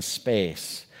ball in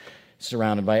space,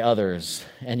 surrounded by others,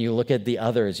 and you look at the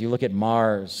others, you look at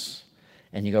Mars,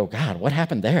 and you go, God, what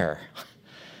happened there?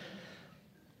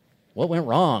 What went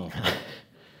wrong?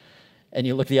 And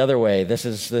you look the other way. This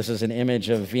is an image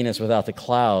of Venus without the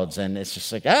clouds, and it's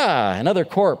just like, another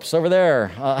corpse over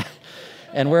there.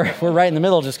 And we're right in the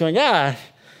middle just going,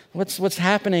 what's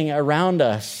happening around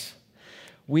us?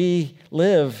 We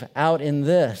live out in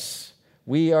this.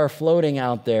 We are floating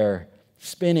out there,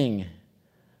 spinning,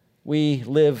 we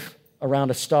live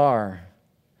around a star.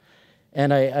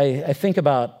 And I think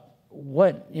about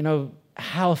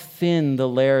how thin the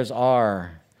layers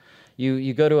are.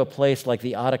 You go to a place like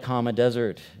the Atacama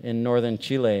Desert in northern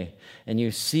Chile, and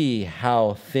you see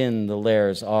how thin the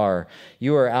layers are.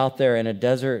 You are out there in a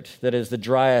desert that is the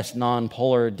driest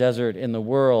non-polar desert in the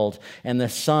world, and the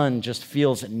sun just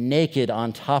feels naked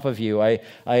on top of you.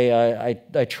 I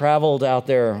traveled out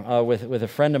there with a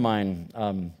friend of mine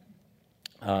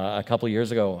a couple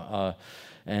years ago,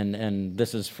 and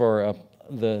this is for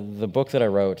the book that I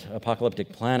wrote,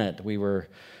 Apocalyptic Planet. We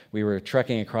were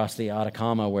trekking across the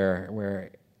Atacama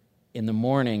where in the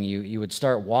morning you would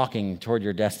start walking toward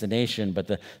your destination, but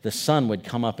the sun would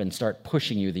come up and start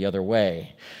pushing you the other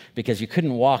way because you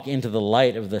couldn't walk into the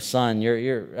light of the sun.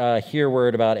 Here we're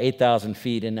at about 8,000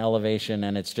 feet in elevation,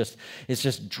 and it's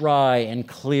just dry and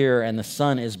clear, and the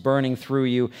sun is burning through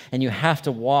you, and you have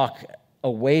to walk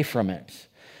away from it.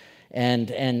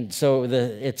 And so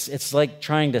it's like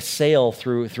trying to sail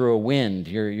through a wind.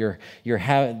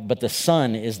 But the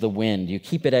sun is the wind. You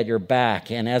keep it at your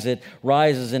back, and as it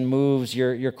rises and moves,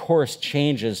 your course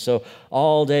changes. So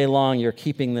all day long, you're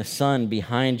keeping the sun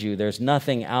behind you. There's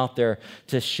nothing out there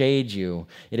to shade you.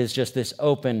 It is just this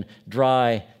open,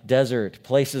 dry desert,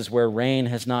 places where rain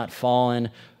has not fallen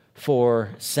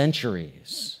for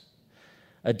centuries.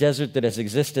 A desert that has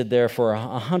existed there for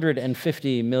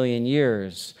 150 million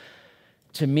years.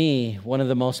 To me, one of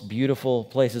the most beautiful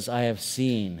places I have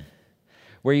seen,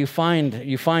 where you find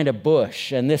a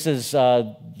bush, and this is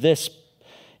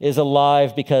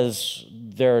alive because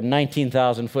there are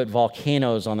 19,000-foot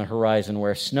volcanoes on the horizon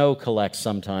where snow collects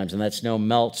sometimes, and that snow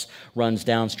melts, runs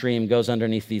downstream, goes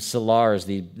underneath these salars,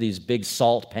 these big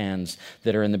salt pans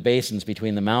that are in the basins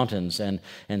between the mountains, and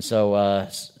so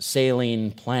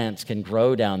saline plants can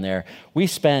grow down there. We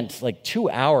spent like 2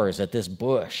 hours at this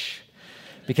bush,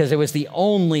 because it was the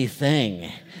only thing,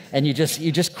 and you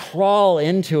just crawl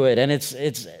into it, and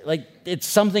it's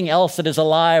something else that is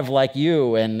alive like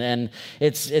you, and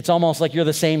it's almost like you're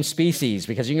the same species,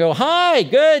 because you can go, "Hi,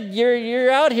 good,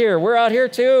 you're out here. We're out here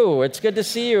too. It's good to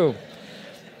see you."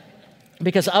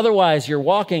 Because otherwise, you're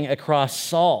walking across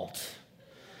salt.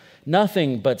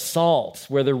 Nothing but salt,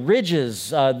 where the ridges,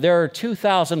 there are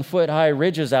 2,000-foot high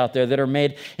ridges out there that are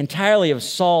made entirely of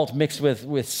salt mixed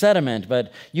with sediment,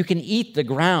 but you can eat the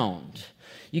ground.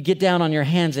 You get down on your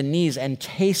hands and knees and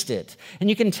taste it. And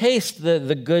you can taste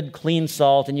the good, clean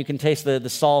salt, and you can taste the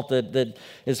salt that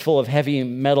is full of heavy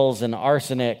metals and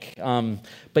arsenic,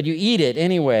 but you eat it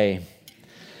anyway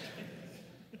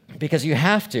because you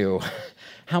have to.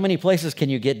 How many places can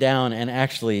you get down and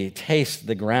actually taste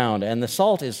the ground? And the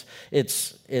salt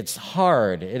it's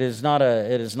hard. It is not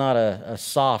a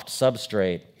soft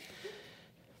substrate.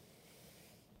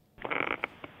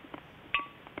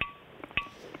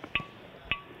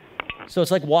 So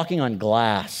it's like walking on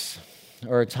glass,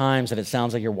 or at times that it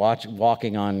sounds like you're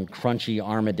walking on crunchy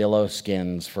armadillo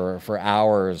skins for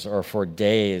hours or for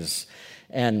days,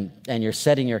 and you're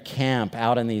setting your camp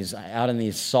out in these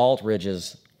salt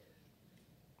ridges.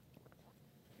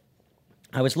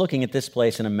 I was looking at this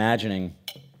place and imagining,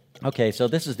 okay, so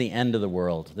this is the end of the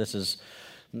world. This is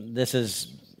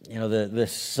the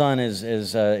sun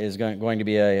is going to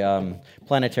be a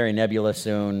planetary nebula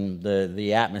soon.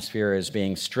 The atmosphere is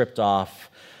being stripped off.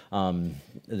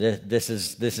 This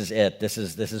is it. This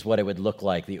is what it would look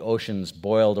like. The ocean's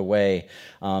boiled away.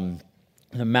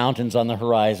 The mountains on the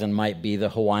horizon might be the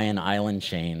Hawaiian island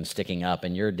chain sticking up,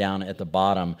 and you're down at the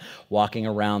bottom walking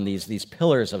around these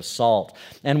pillars of salt.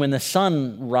 And when the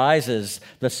sun rises,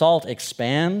 the salt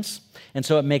expands, and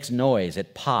so it makes noise.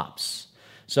 It pops.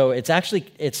 So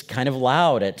it's kind of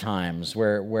loud at times,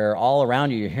 where all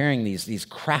around you you're hearing these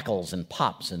crackles and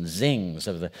pops and zings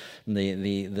of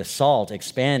the salt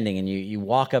expanding, and you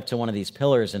walk up to one of these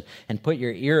pillars and put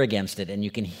your ear against it, and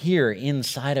you can hear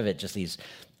inside of it just these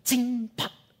zing,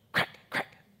 pop, crack,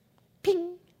 crack,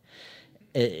 ping.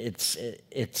 It's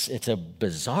a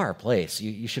bizarre place.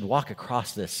 You should walk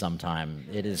across this sometime.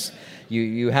 It is.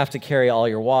 You have to carry all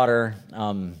your water.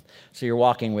 So you're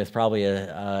walking with probably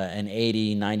an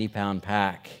 80, 90-pound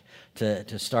pack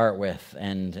to start with,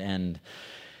 and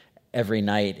every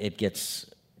night it gets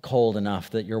cold enough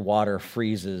that your water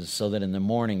freezes, so that in the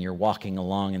morning you're walking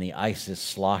along and the ice is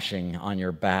sloshing on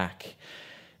your back.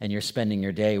 And you're spending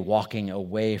your day walking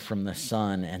away from the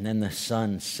sun, and then the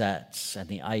sun sets, and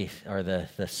the ice or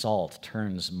the salt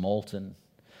turns molten,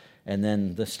 and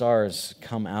then the stars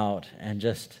come out, and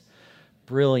just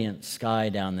brilliant sky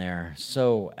down there,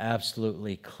 so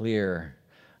absolutely clear.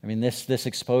 I mean, this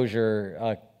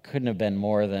couldn't have been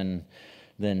more than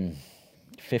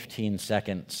 15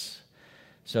 seconds.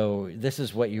 So this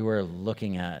is what you are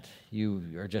looking at. You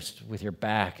are just with your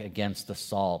back against the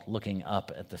salt, looking up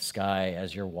at the sky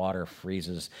as your water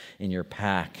freezes in your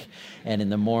pack. And in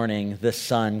the morning, the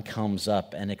sun comes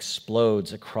up and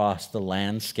explodes across the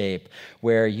landscape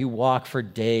where you walk for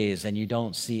days and you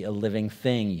don't see a living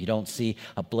thing. You don't see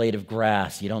a blade of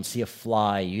grass. You don't see a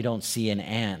fly. You don't see an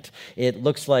ant. It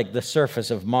looks like the surface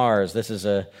of Mars. This is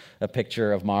a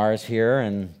picture of Mars here,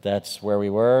 and that's where we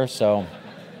were. So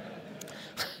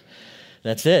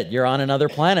that's it. You're on another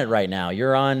planet right now.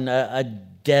 You're on a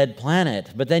dead planet.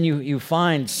 But then you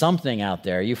find something out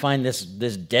there. You find this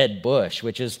dead bush,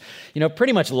 which is,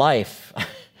 pretty much life.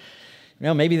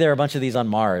 Maybe there are a bunch of these on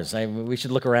Mars. We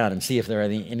should look around and see if there are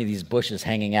any of these bushes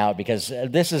hanging out, because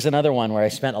this is another one where I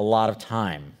spent a lot of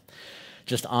time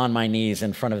just on my knees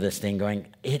in front of this thing going,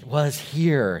 it was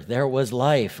here. There was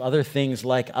life. Other things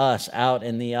like us out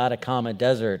in the Atacama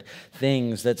Desert,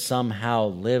 things that somehow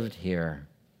lived here.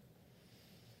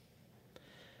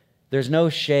 There's no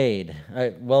shade.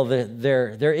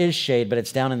 There is shade, but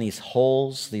it's down in these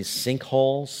holes, these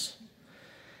sinkholes.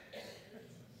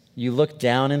 You look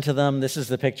down into them. This is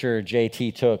the picture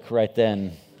JT took right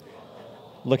then,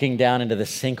 looking down into the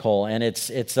sinkhole, and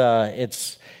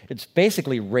it's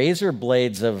basically razor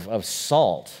blades of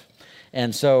salt,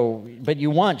 and so, but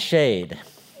you want shade.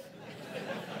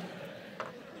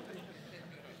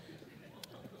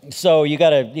 So you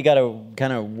gotta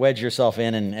kind of wedge yourself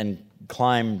in and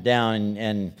climb down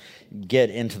and get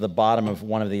into the bottom of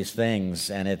one of these things,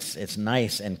 and it's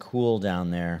nice and cool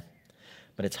down there,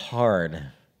 but it's hard.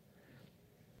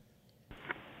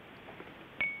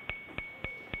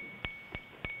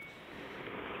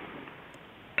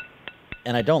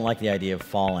 And I don't like the idea of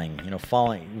falling,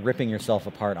 ripping yourself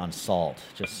apart on salt.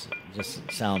 Just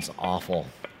sounds awful.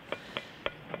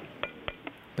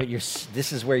 But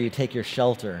this is where you take your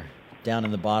shelter, down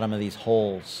in the bottom of these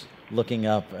holes, looking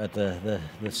up at the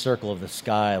circle of the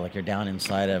sky like you're down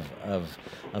inside of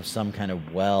some kind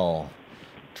of well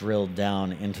drilled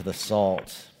down into the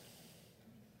salt.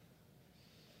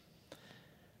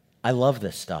 I love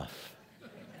this stuff.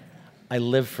 I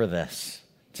live for this,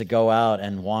 to go out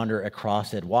and wander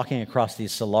across it, walking across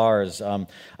these salars.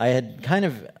 I had kind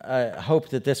of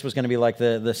hoped that this was going to be like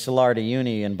the Salar de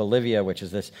Uyuni in Bolivia, which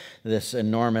is this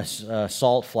enormous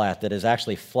salt flat that is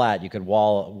actually flat. You could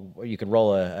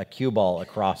roll a cue ball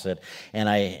across it. And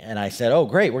I said, oh,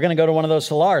 great, we're going to go to one of those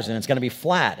salars, and it's going to be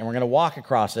flat, and we're going to walk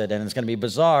across it, and it's going to be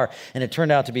bizarre. And it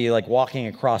turned out to be like walking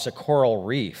across a coral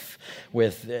reef.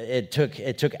 It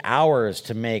took hours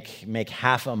to make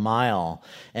half a mile,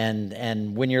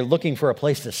 and when you're looking for a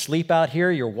place to sleep out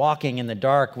here, you're walking in the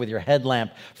dark with your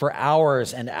headlamp for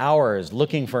hours and hours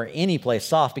looking for any place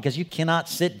soft, because you cannot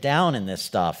sit down in this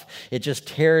stuff. It just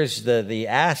tears the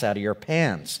ass out of your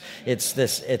pants.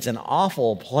 It's an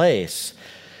awful place.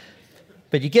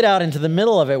 But you get out into the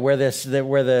middle of it where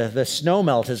the snow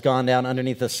melt has gone down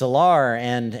underneath the salar,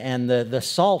 and the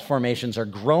salt formations are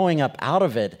growing up out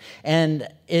of it, and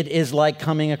it is like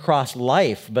coming across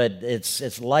life, but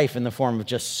it's life in the form of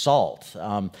just salt.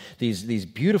 These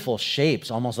beautiful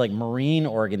shapes, almost like marine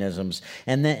organisms,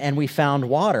 and we found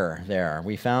water there.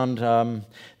 We found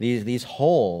these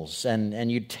holes, and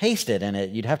you'd taste it,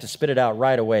 and you'd have to spit it out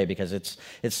right away because it's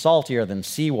saltier than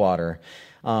seawater.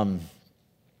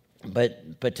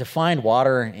 But to find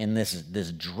water in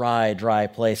this dry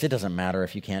place, it doesn't matter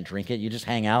if you can't drink it. You just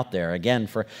hang out there. Again,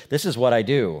 this is what I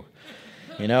do.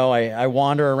 I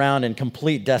wander around in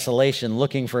complete desolation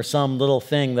looking for some little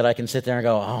thing that I can sit there and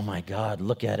go, oh my God,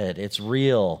 look at it. It's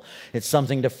real. It's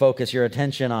something to focus your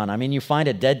attention on. I mean, you find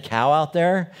a dead cow out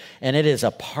there, and it is a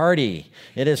party.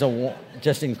 It is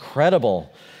just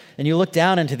incredible. And you look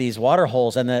down into these water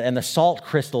holes, and the salt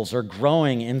crystals are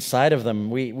growing inside of them.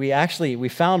 We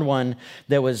found one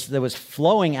that was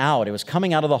flowing out. It was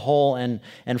coming out of the hole and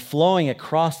flowing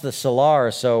across the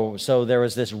salar. So there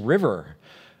was this river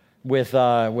with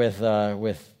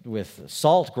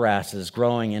salt grasses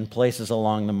growing in places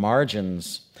along the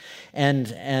margins.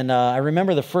 And I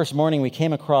remember the first morning we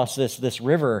came across this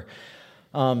river.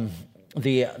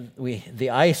 The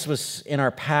ice was in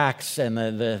our packs, and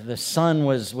the sun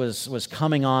was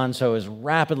coming on, so it was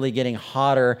rapidly getting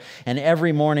hotter. And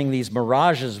every morning these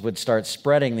mirages would start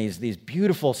spreading, these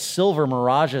beautiful silver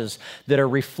mirages that are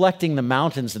reflecting the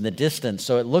mountains in the distance.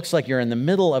 So it looks like you're in the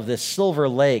middle of this silver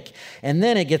lake. And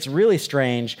then it gets really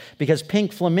strange because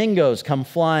pink flamingos come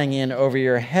flying in over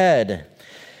your head.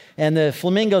 And the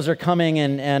flamingos are coming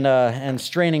and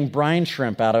straining brine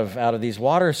shrimp out of these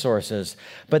water sources.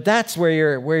 But that's where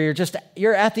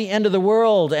you're at the end of the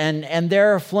world, and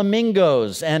there are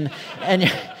flamingos, and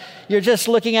you're just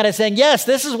looking at it saying, yes,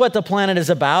 this is what the planet is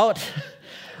about.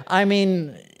 I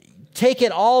mean, take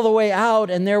it all the way out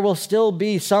and there will still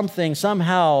be something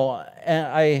somehow.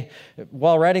 And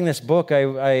while writing this book,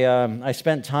 I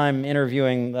spent time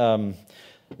interviewing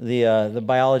the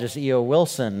biologist E.O.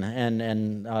 Wilson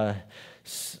and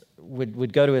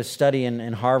would go to his study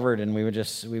in Harvard, and we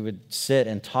would sit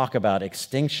and talk about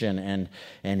extinction,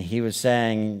 and he was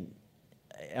saying,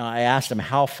 I asked him,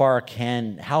 how far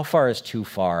is too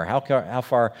far? How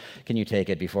far can you take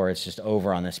it before it's just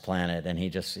over on this planet? And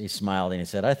he smiled and he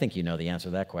said, I think you know the answer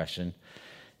to that question.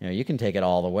 You can take it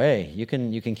all the way. You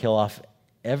can kill off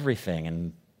everything,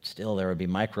 and still there would be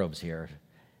microbes here.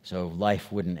 So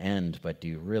life wouldn't end, but do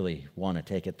you really want to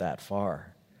take it that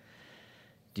far?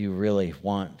 Do you really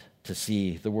want to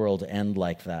see the world end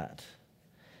like that?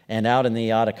 And out in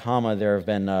the Atacama, there have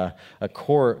been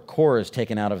cores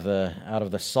taken out of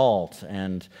the salt,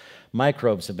 and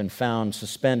microbes have been found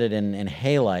suspended in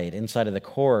halite inside of the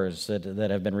cores that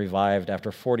have been revived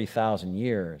after 40,000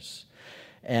 years.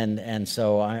 And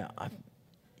so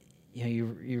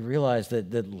you realize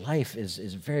that life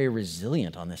is very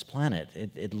resilient on this planet.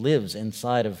 It lives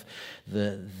inside of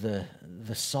the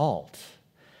salt.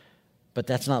 But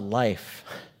that's not life.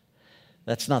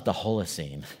 That's not the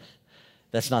Holocene.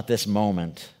 That's not this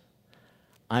moment.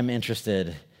 I'm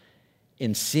interested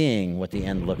in seeing what the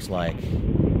end looks like.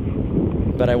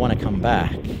 But I want to come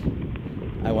back.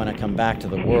 I want to come back to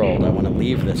the world. I want to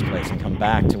leave this place and come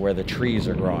back to where the trees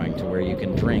are growing, to where you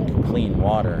can drink clean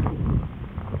water.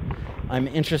 I'm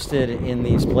interested in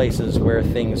these places where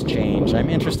things change. I'm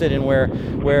interested in where the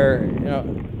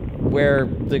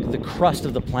crust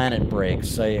of the planet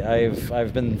breaks.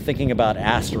 I've been thinking about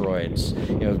asteroids,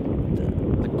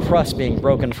 the crust being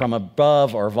broken from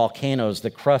above, or volcanoes,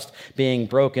 the crust being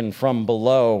broken from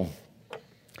below.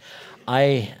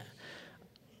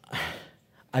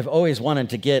 I've always wanted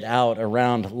to get out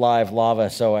around live lava,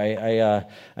 so I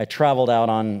traveled out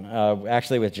on,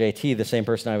 actually with JT, the same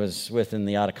person I was with in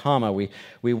the Atacama.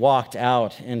 We walked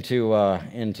out into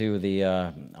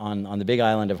the on the Big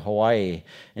Island of Hawaii,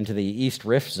 into the East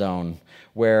Rift Zone,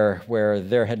 where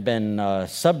there had been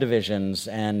subdivisions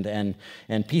and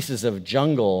pieces of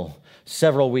jungle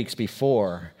several weeks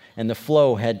before, and the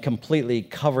flow had completely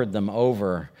covered them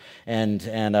over. And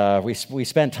we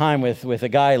spent time with a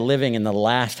guy living in the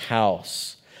last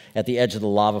house at the edge of the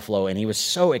lava flow, and he was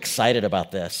so excited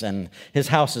about this. And his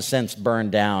house has since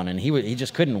burned down, and he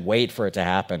just couldn't wait for it to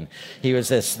happen. He was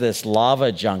this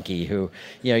lava junkie who,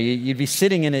 you'd be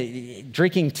sitting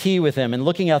drinking tea with him and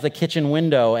looking out the kitchen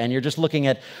window, and you're just looking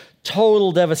at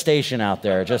total devastation out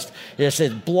there, just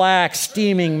black,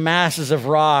 steaming masses of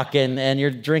rock, and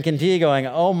you're drinking tea going,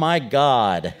 oh my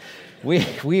God.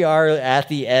 We are at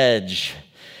the edge,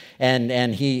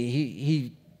 and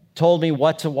he told me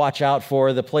what to watch out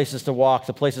for, the places to walk,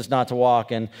 the places not to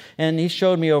walk, and he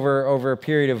showed me over a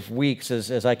period of weeks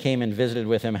as I came and visited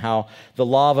with him how the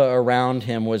lava around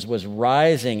him was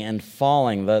rising and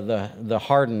falling. The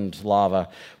hardened lava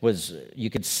was, you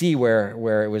could see where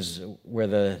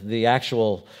the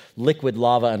actual liquid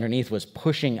lava underneath was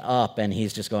pushing up, and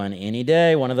he's just going, any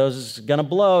day one of those is going to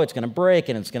blow, it's going to break,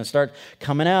 and it's going to start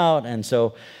coming out. And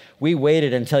so we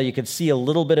waited until you could see a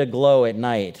little bit of glow at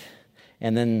night.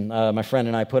 And then my friend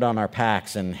and I put on our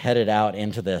packs and headed out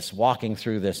into this, walking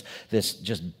through this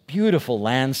just beautiful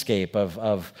landscape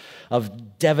of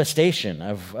devastation,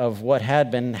 of what had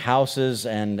been houses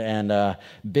and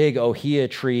big ohia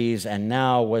trees, and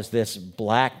now was this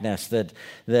blackness that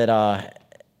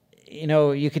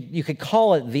you could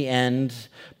call it the end,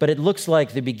 but it looks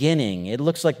like the beginning. It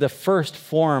looks like the first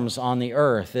forms on the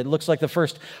earth. It looks like the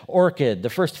first orchid, the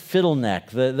first fiddle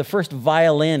neck, the first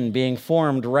violin being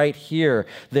formed right here.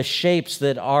 The shapes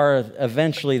that are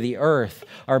eventually the earth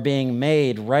are being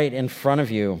made right in front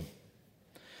of you.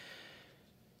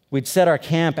 We'd set our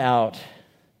camp out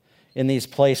in these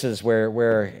places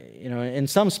where in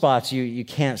some spots you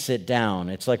can't sit down.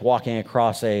 It's like walking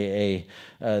across the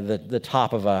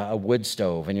top of a wood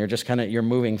stove, and you're just you're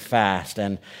moving fast,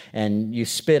 and you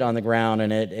spit on the ground,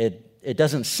 and it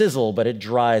doesn't sizzle, but it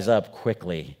dries up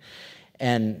quickly.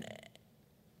 And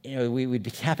we'd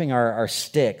be tapping our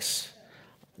sticks,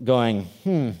 going,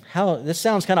 how this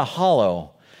sounds kind of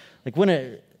hollow. Like when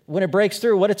it breaks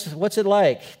through, what's it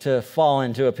like to fall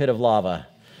into a pit of lava?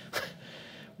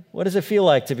 What does it feel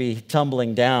like to be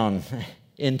tumbling down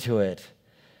into it?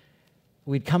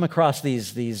 We'd come across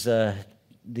these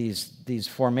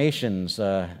formations,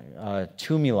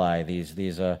 tumuli,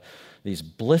 these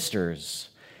blisters,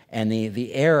 and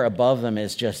the air above them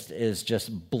is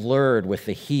just blurred with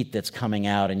the heat that's coming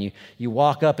out. And you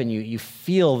walk up and you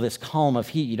feel this column of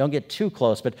heat. You don't get too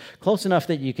close, but close enough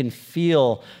that you can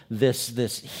feel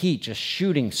this heat just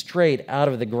shooting straight out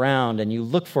of the ground. And you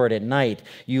look for it at night.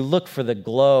 You look for the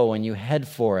glow and you head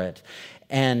for it.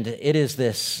 And it is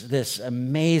this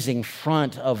amazing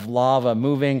front of lava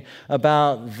moving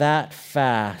about that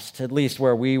fast, at least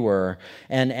where we were,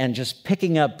 and just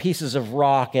picking up pieces of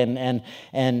rock and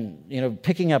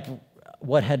picking up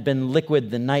what had been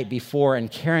liquid the night before and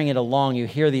carrying it along. You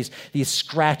hear these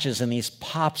scratches and these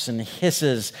pops and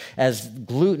hisses as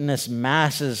glutinous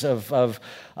masses of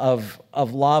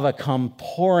lava come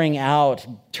pouring out,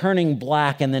 turning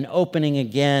black and then opening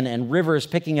again, and rivers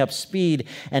picking up speed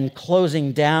and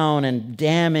closing down and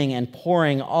damming and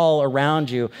pouring all around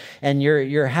you. And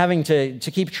you're having to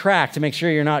keep track to make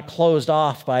sure you're not closed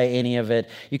off by any of it.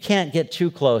 You can't get too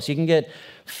close. You can get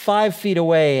 5 feet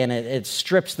away and it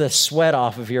strips the sweat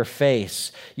off of your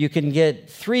face. You can get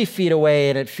 3 feet away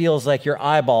and it feels like your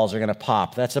eyeballs are going to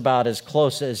pop. That's about as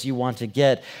close as you want to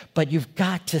get. But you've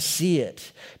got to see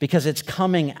it because it's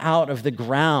coming out of the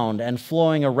ground and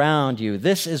flowing around you.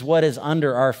 This is what is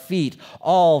under our feet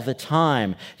all the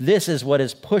time. This is what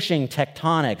is pushing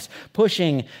tectonics,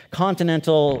 pushing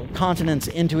continents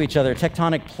into each other,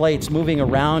 tectonic plates moving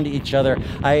around each other.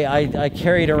 I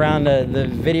carried around the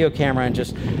video camera and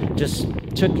just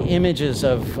took images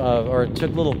or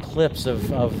took little clips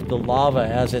of the lava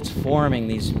as it's forming,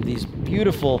 these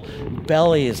beautiful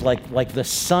bellies like the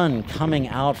sun coming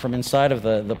out from inside of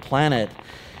the planet.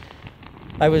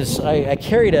 I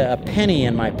carried a penny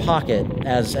in my pocket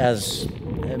as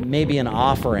maybe an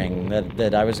offering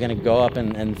that I was going to go up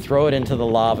and throw it into the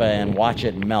lava and watch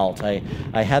it melt.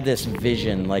 I had this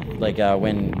vision like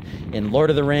when in Lord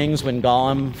of the Rings, when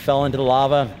Gollum fell into the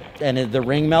lava and the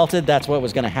ring melted, that's what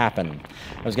was going to happen.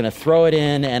 I was going to throw it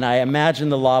in, and I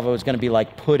imagined the lava was going to be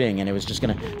like pudding, and it was just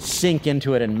going to sink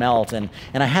into it and melt. And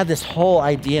I had this whole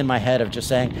idea in my head of just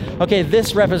saying, okay,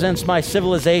 this represents my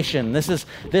civilization. This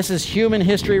is human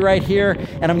history right here,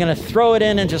 and I'm going to throw it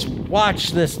in and just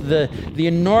watch the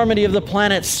enormity of the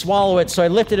planet swallow it. So I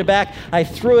lifted it back, I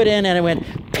threw it in, and it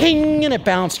went ping, and it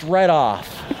bounced right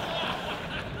off.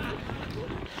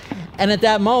 And at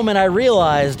that moment, I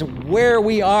realized where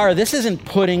we are. This isn't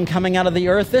pudding coming out of the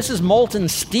earth. This is molten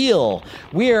steel.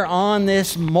 We are on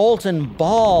this molten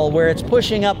ball where it's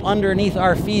pushing up underneath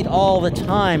our feet all the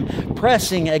time,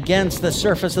 pressing against the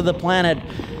surface of the planet.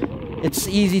 It's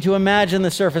easy to imagine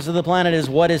the surface of the planet is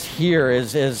what is here,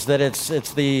 is that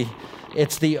it's the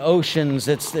oceans,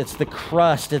 it's the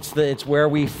crust, it's where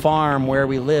we farm, where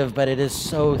we live, but it is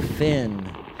so thin.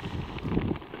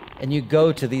 And you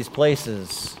go to these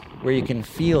places where you can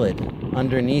feel it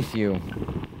underneath you.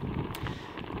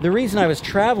 The reason I was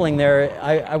traveling there,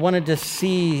 I wanted to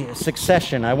see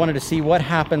succession. I wanted to see what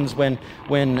happens when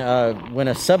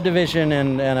a subdivision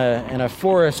and a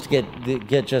forest get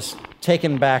just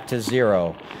taken back to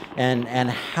zero, and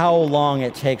how long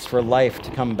it takes for life to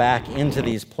come back into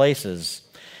these places.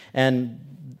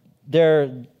 And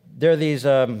there are these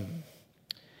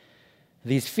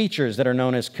features that are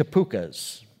known as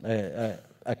kapukas.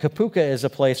 A kapuka is a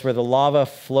place where the lava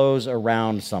flows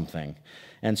around something.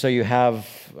 And so you have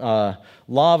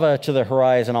lava to the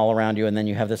horizon all around you, and then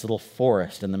you have this little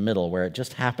forest in the middle where it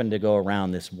just happened to go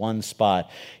around this one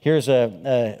spot. Here's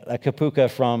a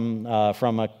kapuka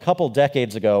from a couple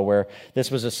decades ago where this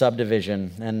was a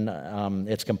subdivision, and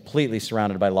it's completely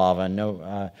surrounded by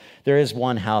lava. There is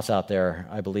one house out there,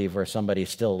 I believe, where somebody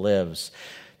still lives.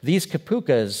 These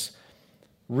kapukas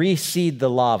reseed the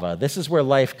lava. This is where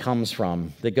life comes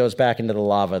from, that goes back into the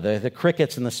lava. The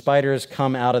crickets and the spiders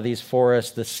come out of these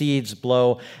forests. The seeds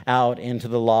blow out into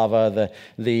the lava.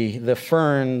 The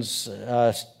ferns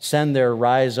send their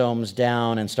rhizomes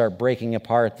down and start breaking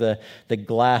apart the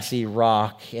glassy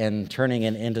rock and turning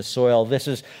it into soil. This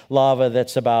is lava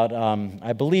that's about,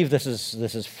 I believe this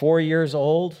is 4 years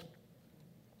old.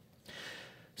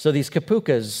 So these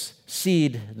kapukas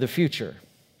seed the future.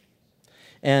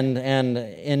 And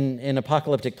in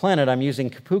Apocalyptic Planet, I'm using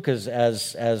kapukas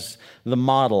as the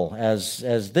model,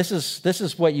 as this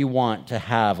is what you want to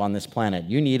have on this planet.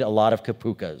 You need a lot of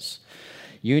kapukas.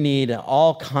 You need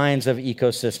all kinds of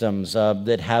ecosystems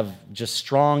that have just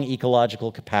strong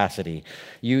ecological capacity.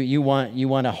 You want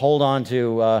to hold on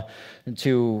to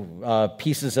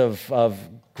pieces of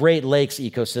Great Lakes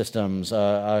ecosystems,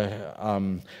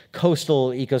 coastal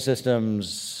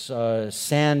ecosystems,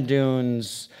 sand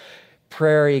dunes,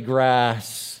 prairie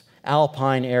grass,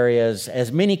 alpine areas,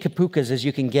 as many kapukas as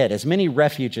you can get, as many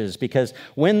refuges, because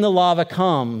when the lava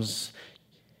comes,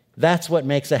 that's what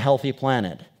makes a healthy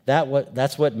planet.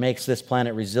 That's what makes this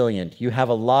planet resilient. You have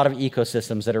a lot of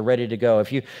ecosystems that are ready to go.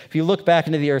 If you look back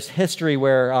into the Earth's history,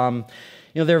 where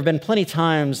there have been plenty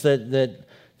times that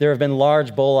there have been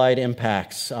large bolide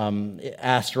impacts.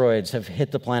 Asteroids have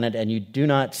hit the planet, and you do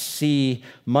not see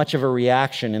much of a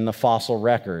reaction in the fossil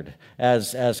record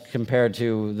as compared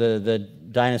to the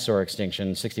dinosaur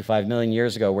extinction 65 million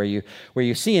years ago, where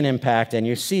you see an impact and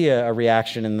you see a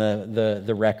reaction in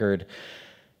the record.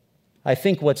 I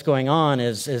think what's going on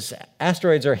is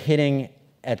asteroids are hitting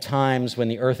at times when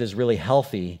the Earth is really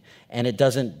healthy, and it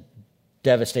doesn't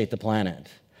devastate the planet.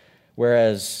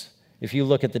 Whereas if you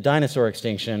look at the dinosaur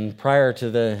extinction prior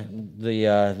to the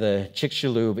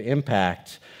Chicxulub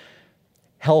impact,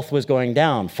 health was going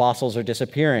down. Fossils are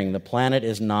disappearing. The planet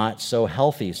is not so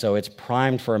healthy, so it's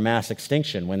primed for a mass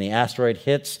extinction. When the asteroid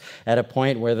hits at a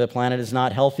point where the planet is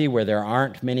not healthy, where there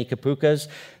aren't many kapukas,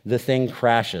 the thing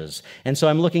crashes. And so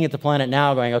I'm looking at the planet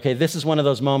now going, okay, this is one of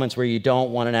those moments where you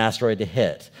don't want an asteroid to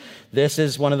hit. This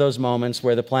is one of those moments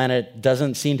where the planet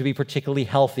doesn't seem to be particularly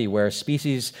healthy, where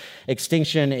species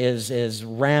extinction is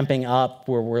ramping up,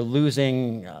 where we're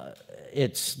losing.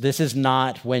 This is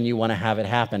not when you want to have it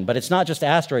happen. But it's not just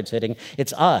asteroids hitting,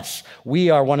 it's us. We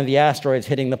are one of the asteroids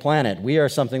hitting the planet. We are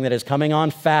something that is coming on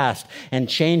fast and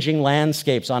changing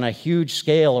landscapes on a huge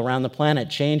scale around the planet,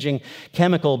 changing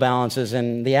chemical balances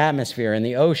in the atmosphere and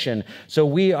the ocean. So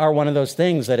we are one of those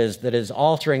things that is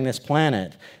altering this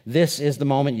planet. This is the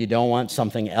moment you don't want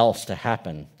something else to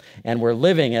happen. And we're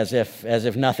living as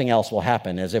if nothing else will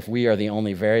happen, as if we are the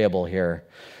only variable here.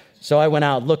 So I went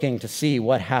out looking to see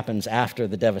what happens after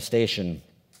the devastation.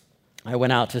 I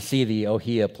went out to see the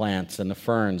ohia plants and the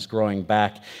ferns growing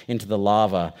back into the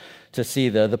lava, to see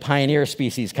the pioneer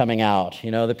species coming out,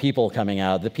 the people coming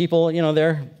out. The people,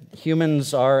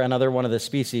 humans are another one of the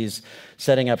species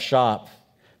setting up shop,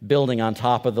 building on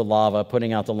top of the lava,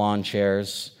 putting out the lawn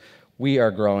chairs. We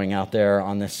are growing out there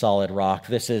on this solid rock.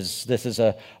 This is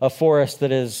a forest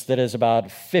that is about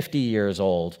 50 years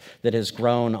old, that has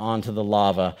grown onto the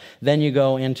lava. Then you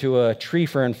go into a tree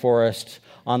fern forest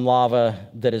on lava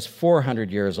that is 400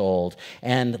 years old,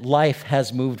 and life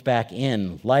has moved back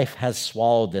in. Life has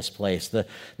swallowed this place.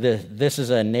 This is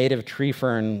a native tree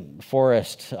fern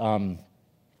forest,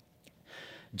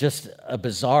 just a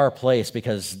bizarre place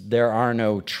because there are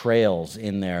no trails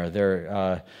in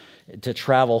there. To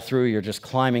travel through, you're just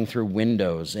climbing through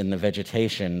windows in the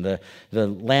vegetation. The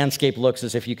landscape looks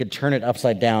as if you could turn it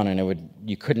upside down and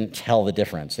you couldn't tell the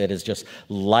difference. It is just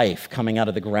life coming out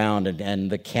of the ground, and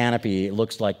the canopy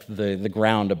looks like the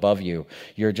ground above you.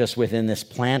 You're just within this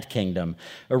plant kingdom.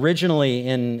 Originally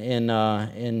in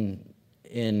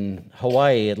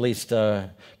Hawaii, at least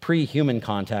pre-human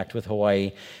contact with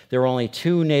Hawaii, there were only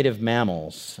two native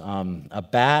mammals, a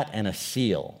bat and a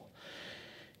seal.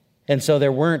 And so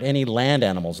there weren't any land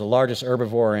animals. The largest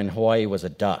herbivore in Hawaii was a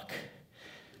duck.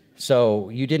 So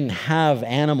you didn't have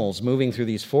animals moving through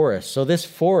these forests. So this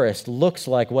forest looks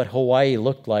like what Hawaii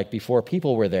looked like before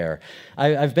people were there.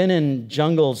 I've been in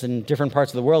jungles in different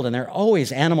parts of the world, and there are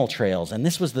always animal trails. And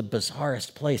this was the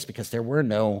bizarrest place because there were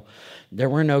no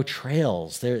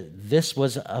trails. This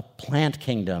was a plant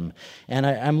kingdom. And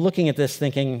I'm looking at this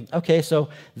thinking, okay, so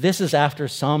this is after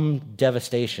some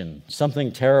devastation.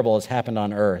 Something terrible has happened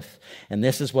on Earth, and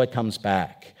this is what comes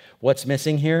back. What's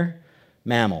missing here?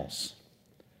 Mammals.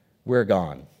 We're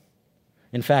gone.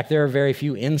 In fact, there are very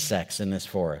few insects in this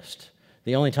forest.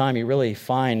 The only time you really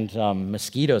find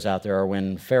mosquitoes out there are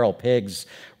when feral pigs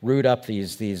root up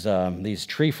these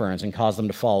tree ferns and cause them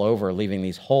to fall over, leaving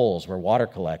these holes where water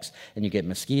collects, and you get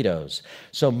mosquitoes.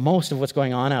 So most of what's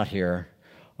going on out here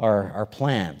are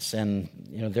plants, and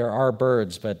there are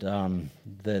birds, but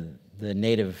the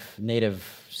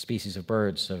native species of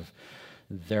birds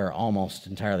they're almost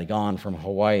entirely gone from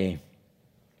Hawaii.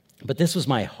 But this was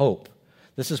my hope.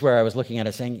 This is where I was looking at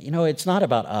it saying, it's not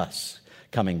about us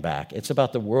coming back. It's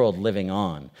about the world living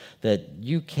on, that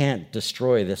you can't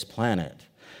destroy this planet.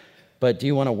 But do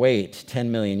you want to wait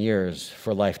 10 million years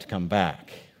for life to come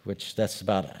back? Which that's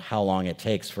about how long it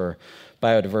takes for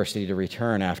biodiversity to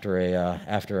return after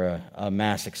a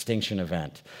mass extinction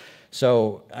event.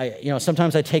 So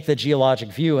sometimes I take the geologic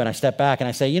view and I step back and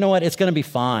I say, you know what, it's going to be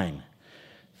fine.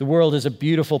 The world is a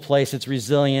beautiful place. It's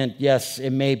resilient. Yes,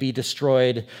 it may be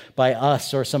destroyed by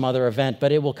us or some other event,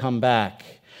 but it will come back.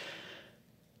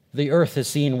 The earth has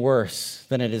seen worse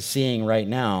than it is seeing right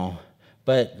now,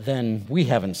 but then we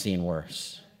haven't seen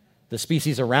worse. The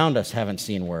species around us haven't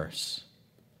seen worse.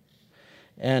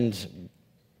 And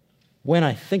when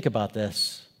I think about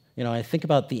this, I think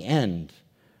about the end.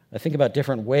 I think about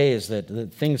different ways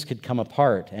that things could come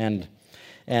apart. And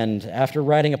after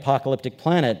writing Apocalyptic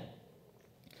Planet,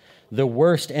 the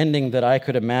worst ending that I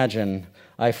could imagine,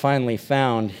 I finally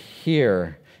found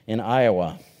here in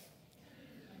Iowa.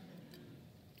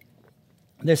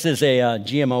 This is a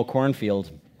GMO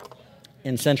cornfield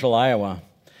in central Iowa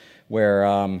where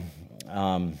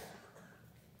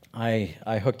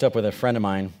I hooked up with a friend of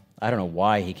mine. I don't know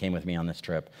why he came with me on this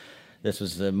trip. This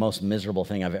was the most miserable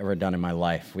thing I've ever done in my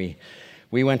life. We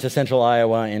went to central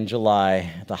Iowa in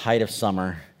July at the height of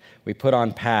summer. We put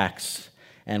on packs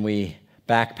and we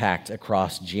backpacked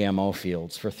across GMO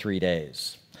fields for 3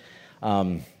 days.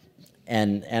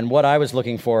 And what I was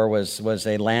looking for was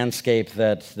a landscape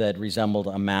that resembled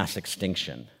a mass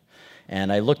extinction.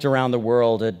 And I looked around the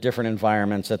world at different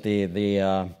environments, at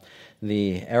the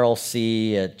Aral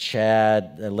Sea, at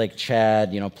Chad, Lake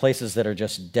Chad, places that are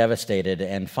just devastated.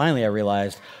 And finally I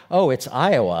realized, oh, it's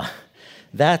Iowa.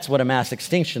 That's what a mass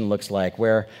extinction looks like,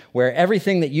 where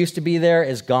everything that used to be there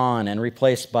is gone and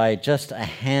replaced by just a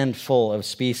handful of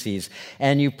species.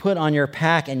 And you put on your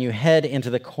pack and you head into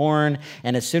the corn,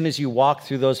 and as soon as you walk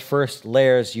through those first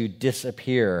layers, you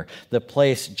disappear. The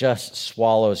place just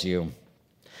swallows you.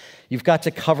 You've got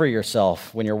to cover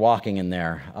yourself when you're walking in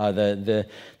there. The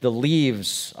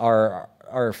leaves are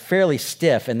fairly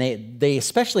stiff, and they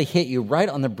especially hit you right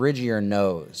on the bridge of your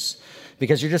nose,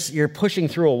 because you're pushing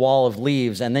through a wall of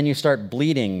leaves, and then you start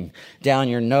bleeding down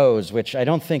your nose, which I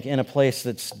don't think in a place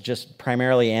that's just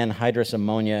primarily anhydrous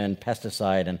ammonia and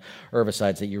pesticide and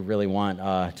herbicides that you really want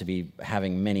to be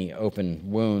having many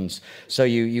open wounds. So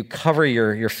you cover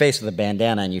your face with a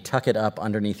bandana and you tuck it up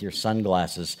underneath your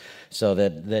sunglasses so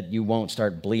that you won't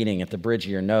start bleeding at the bridge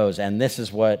of your nose. And this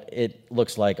is what it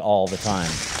looks like all the time.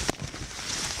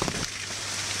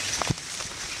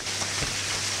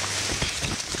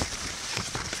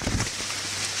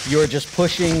 You're just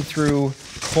pushing through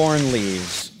corn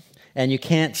leaves, and you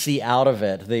can't see out of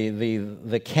it.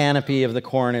 The canopy of the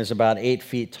corn is about 8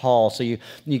 feet tall, so you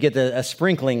get a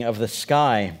sprinkling of the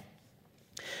sky.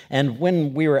 And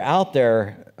when we were out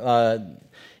there,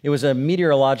 it was a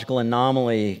meteorological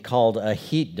anomaly called a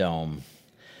heat dome,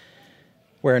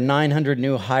 where 900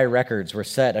 new high records were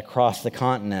set across the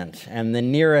continent, and the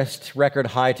nearest record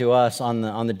high to us on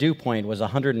the dew point was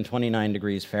 129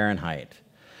 degrees Fahrenheit.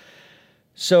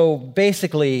 So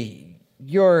basically,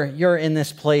 you're in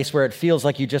this place where it feels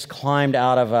like you just climbed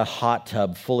out of a hot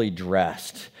tub fully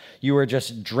dressed. You were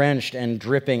just drenched and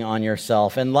dripping on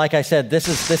yourself. And like I said, this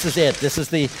is it. This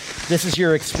is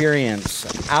your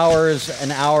experience. Hours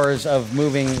and hours of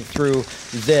moving through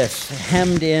this,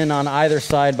 hemmed in on either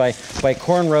side by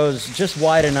corn rows just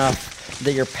wide enough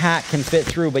that your pack can fit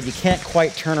through, but you can't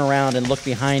quite turn around and look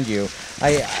behind you.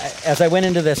 As I went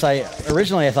into this,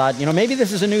 originally I thought, maybe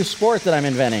this is a new sport that I'm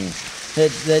inventing.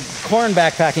 That corn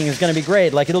backpacking is going to be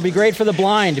great. Like, it'll be great for the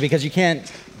blind because you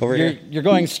can't. You're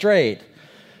going straight.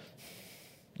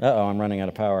 Uh-oh, I'm running out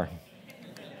of power.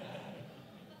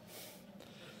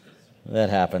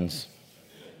 That happens.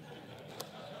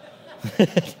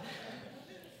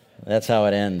 That's how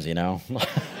it ends,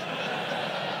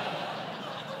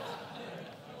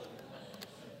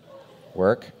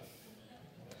 Work.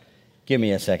 Give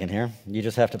me a second here. You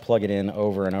just have to plug it in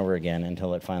over and over again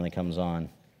until it finally comes on.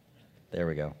 There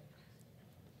we go.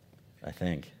 I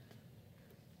think.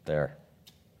 There.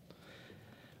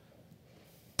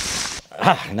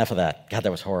 Enough of that. God,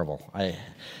 that was horrible.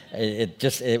 It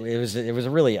was a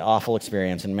really awful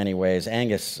experience in many ways.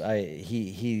 Angus,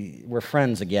 we're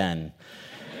friends again.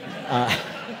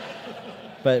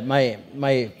 But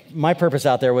my purpose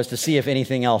out there was to see if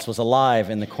anything else was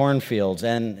alive in the cornfields,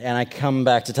 and I come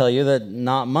back to tell you that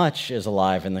not much is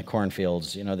alive in the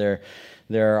cornfields.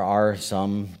 There are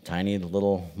some tiny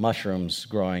little mushrooms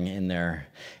growing in there,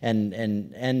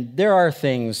 and there are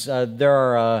things.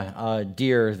 There are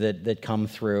deer that come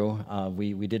through.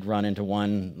 We did run into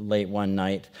one late one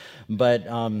night, but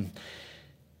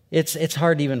it's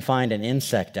hard to even find an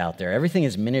insect out there. Everything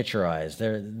is miniaturized.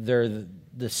 They're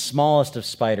the smallest of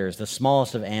spiders, the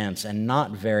smallest of ants, and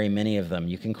not very many of them.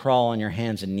 You can crawl on your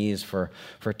hands and knees for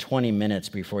 20 minutes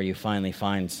before you finally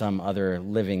find some other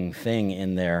living thing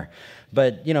in there.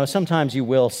 But, sometimes you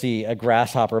will see a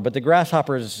grasshopper, but the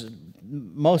grasshoppers,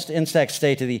 most insects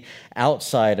stay to the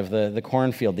outside of the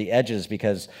cornfield, the edges,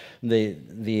 because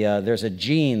there's a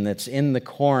gene that's in the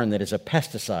corn that is a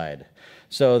pesticide.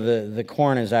 So the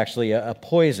corn is actually a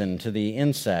poison to the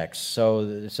insects. So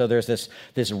there's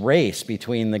this race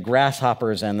between the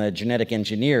grasshoppers and the genetic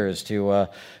engineers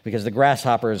because the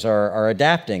grasshoppers are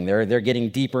adapting. They're getting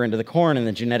deeper into the corn, and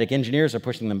the genetic engineers are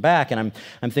pushing them back. And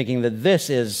I'm thinking that this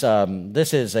is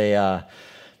a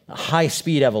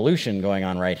high-speed evolution going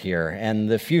on right here, and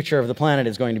the future of the planet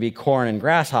is going to be corn and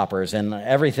grasshoppers and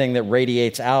everything that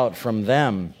radiates out from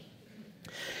them.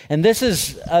 And this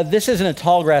isn't a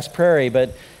tall grass prairie,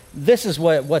 but this is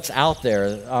what's out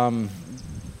there.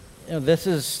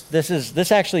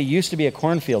 This actually used to be a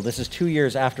cornfield. This is 2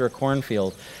 years after a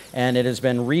cornfield, and it has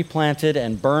been replanted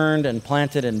and burned and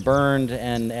planted and burned,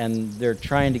 and they're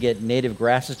trying to get native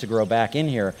grasses to grow back in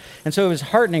here. And so it was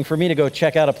heartening for me to go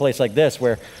check out a place like this,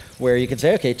 where you could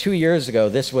say, okay, 2 years ago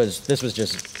this was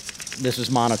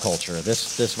monoculture.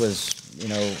 This was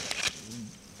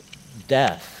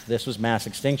death. This was mass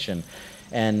extinction.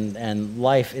 And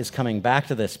life is coming back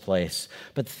to this place.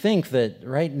 But think that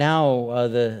right now,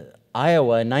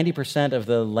 Iowa, 90% of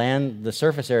the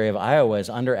surface area of Iowa is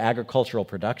under agricultural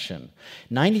production.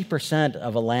 90%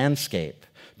 of a landscape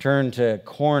turned to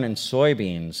corn and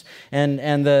soybeans.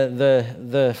 And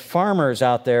the farmers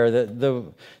out there,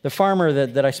 the farmer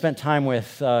that I spent time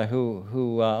with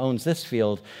who owns this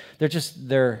field,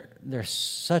 they're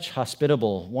such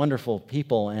hospitable, wonderful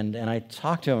people. And I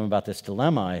talked to him about this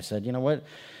dilemma. I said, you know what?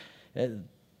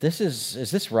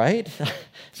 Is this right?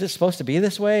 Is this supposed to be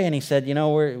this way? And he said,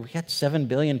 we got 7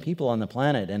 billion people on the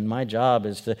planet, and my job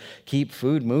is to keep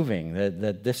food moving.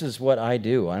 That this is what I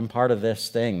do. I'm part of this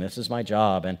thing. This is my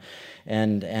job.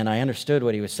 And I understood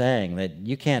what he was saying, that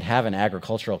you can't have an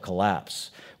agricultural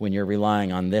collapse when you're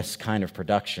relying on this kind of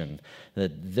production.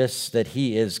 That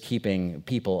he is keeping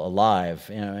people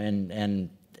alive,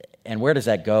 and where does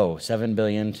that go? 7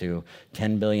 billion to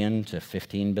 10 billion to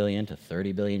 15 billion to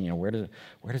 30 billion? Where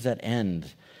does that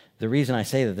end? The reason I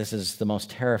say that this is the most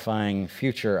terrifying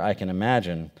future I can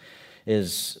imagine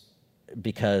is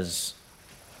because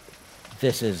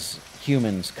this is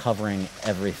humans covering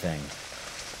everything.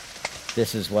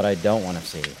 This is what I don't want to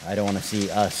see. I don't want to see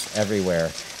us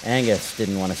everywhere. Angus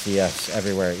didn't want to see us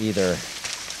everywhere either.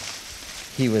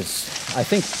 He was, I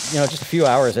think, just a few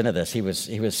hours into this, he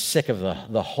was sick of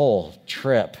the whole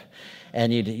trip,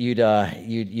 and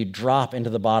you'd drop into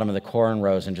the bottom of the corn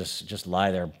rows and just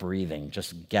lie there breathing,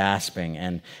 just gasping,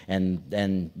 and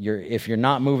if you're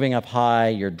not moving up high,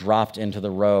 you're dropped into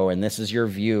the row, and this is your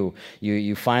view.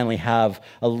 You finally have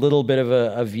a little bit of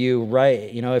a view,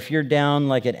 right? If you're down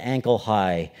like at ankle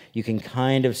high, you can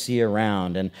kind of see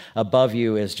around, and above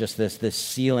you is just this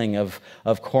ceiling of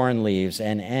corn leaves,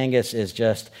 and Angus is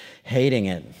just hating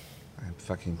it. I'm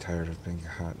fucking tired of being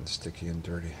hot and sticky and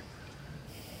dirty.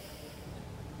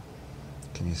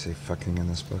 Can you say fucking in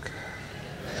this book?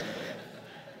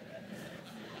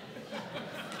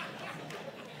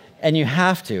 And you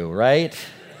have to, right?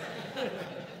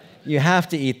 You have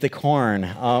to eat the corn.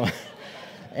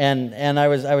 And I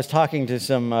was talking to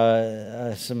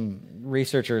some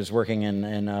researchers working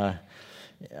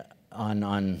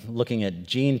on looking at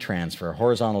gene transfer,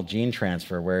 horizontal gene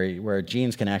transfer, where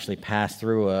genes can actually pass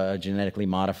through a genetically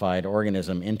modified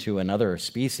organism into another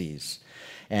species.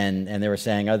 And they were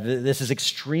saying, this is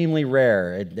extremely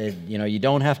rare. You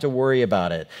don't have to worry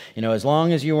about it. As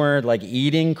long as you weren't like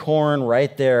eating corn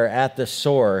right there at the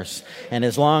source, and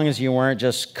as long as you weren't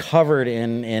just covered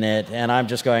in it. And I'm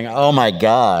just going, oh my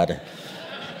God,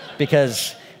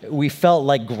 because we felt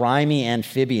like grimy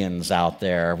amphibians out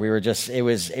there. We were just, it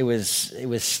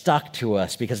was stuck to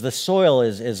us because the soil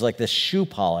is like this shoe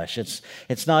polish.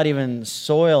 It's not even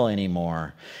soil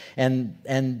anymore.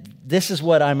 And this is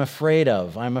what I'm afraid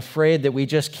of. I'm afraid that we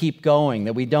just keep going,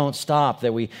 that we don't stop,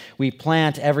 that we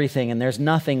plant everything and there's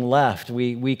nothing left.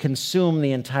 We consume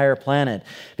the entire planet.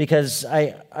 Because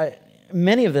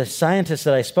many of the scientists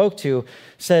that I spoke to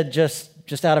said just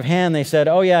out of hand, they said,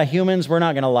 oh yeah, humans, we're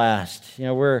not going to last.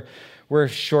 We're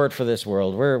short for this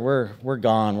world. We're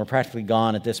gone. We're practically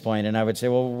gone at this point. And I would say,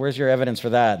 well, where's your evidence for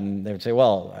that? And they would say,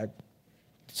 well,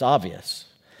 it's obvious.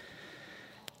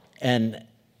 And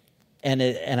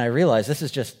I realized this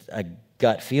is just a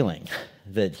gut feeling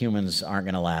that humans aren't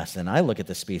going to last. And I look at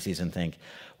the species and think,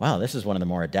 wow, this is one of the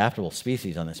more adaptable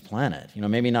species on this planet.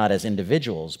 Maybe not as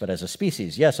individuals, but as a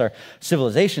species. Yes, our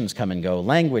civilizations come and go,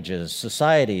 languages,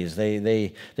 societies,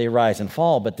 they rise and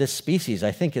fall, but this species,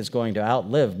 I think, is going to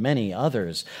outlive many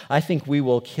others. I think we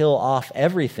will kill off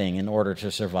everything in order to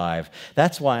survive.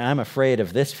 That's why I'm afraid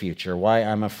of this future, why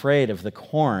I'm afraid of the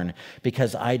corn,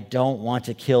 because I don't want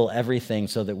to kill everything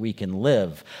so that we can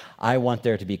live. I want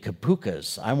there to be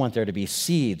kapukas. I want there to be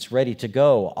seeds ready to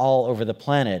go all over the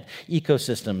planet,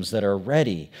 ecosystems that are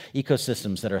ready,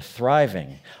 ecosystems that are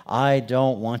thriving. I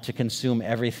don't want to consume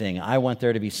everything. I want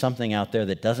there to be something out there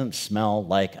that doesn't smell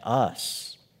like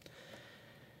us.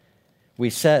 We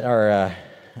set our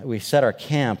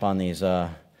camp on these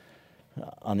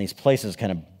places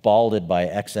kind of balded by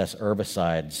excess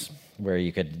herbicides, where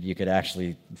you could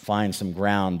actually find some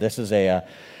ground. This is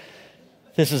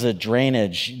This is a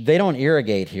drainage. They don't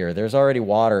irrigate here. There's already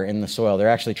water in the soil. They're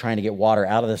actually trying to get water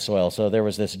out of the soil. So there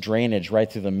was this drainage right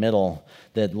through the middle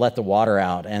that let the water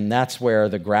out. And that's where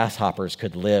the grasshoppers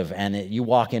could live. And you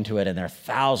walk into it, and there are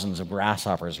thousands of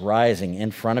grasshoppers rising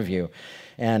in front of you.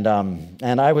 And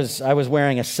I was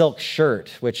wearing a silk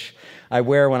shirt, which I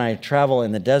wear when I travel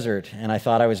in the desert. And I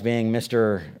thought I was being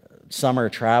Mr. Summer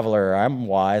traveler. I'm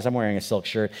wise. I'm wearing a silk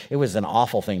shirt. It was an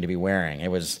awful thing to be wearing. It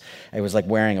was like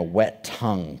wearing a wet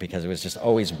tongue because it was just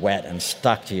always wet and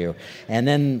stuck to you. And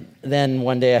then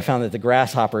one day I found that the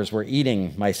grasshoppers were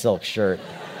eating my silk shirt.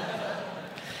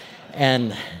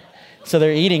 And so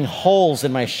they're eating holes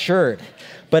in my shirt,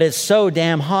 but it's so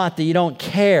damn hot that you don't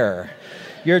care.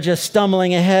 You're just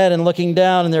stumbling ahead and looking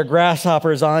down, and there are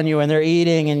grasshoppers on you, and they're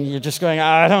eating, and you're just going,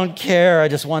 I don't care. I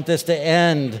just want this to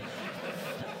end.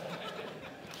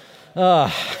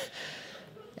 And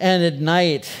at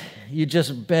night, you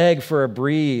just beg for a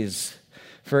breeze,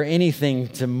 for anything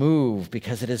to move,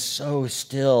 because it is so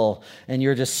still, and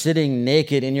you're just sitting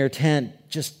naked in your tent,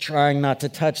 just trying not to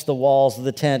touch the walls of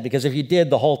the tent, because if you did,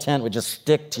 the whole tent would just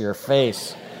stick to your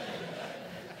face.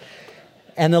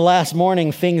 And the last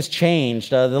morning, things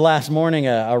changed. The last morning,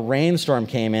 a rainstorm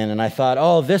came in, and I thought,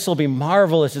 oh, this will be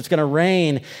marvelous. It's going to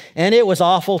rain. And it was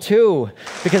awful, too,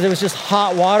 because it was just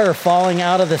hot water falling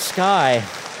out of the sky.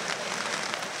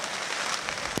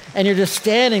 And you're just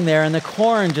standing there, and the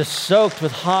corn just soaked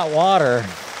with hot water.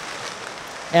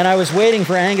 And I was waiting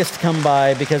for Angus to come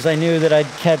by because I knew that I'd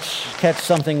catch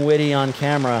something witty on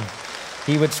camera.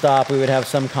 He would stop. We would have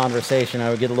some conversation. I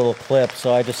would get a little clip,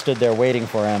 so I just stood there waiting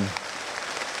for him.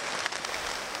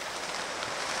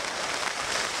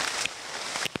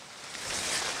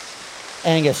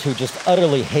 Angus, who just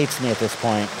utterly hates me at this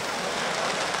point,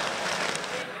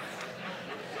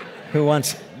 who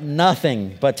wants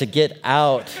nothing but to get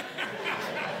out.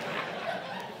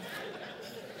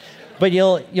 But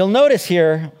you'll notice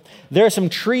here, there are some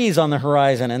trees on the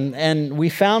horizon, and we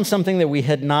found something that we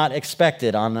had not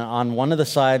expected. On one of the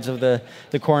sides of the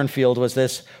cornfield was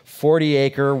this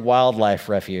 40-acre wildlife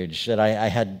refuge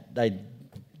that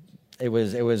it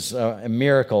was a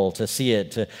miracle to see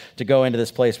it, to go into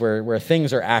this place where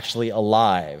things are actually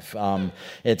alive.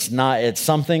 It's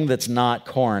something that's not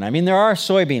corn. I mean, there are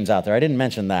soybeans out there. I didn't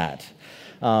mention that.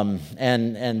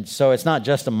 And so it's not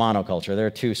just a monoculture. There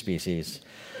are two species.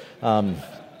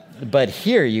 But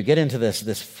here you get into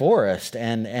this forest,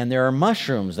 and there are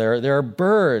mushrooms. There are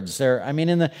birds.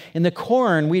 In the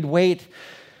corn, we'd wait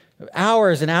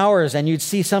hours and hours, and you'd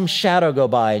see some shadow go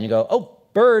by, and you go, oh,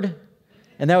 bird.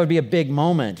 And that would be a big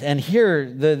moment. And here,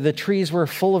 the trees were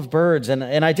full of birds. And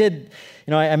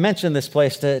I mentioned this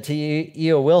place to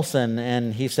E.O. Wilson,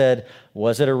 and he said,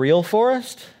 was it a real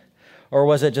forest? Or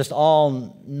was it just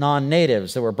all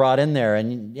non-natives that were brought in there?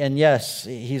 And yes,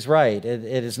 he's right. It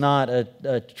is not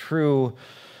a true...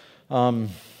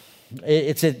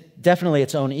 It's definitely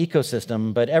its own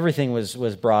ecosystem, but everything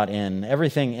was brought in.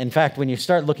 Everything. In fact, when you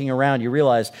start looking around, you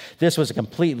realize this was a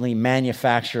completely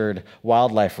manufactured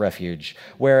wildlife refuge,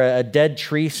 where a dead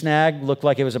tree snag looked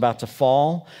like it was about to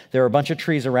fall. There were a bunch of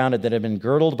trees around it that had been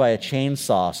girdled by a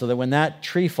chainsaw, so that when that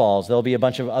tree falls, there'll be a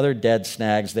bunch of other dead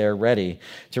snags there ready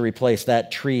to replace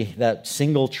that tree, that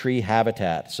single tree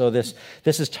habitat. So this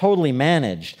is totally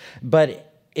managed, but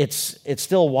it's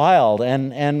still wild,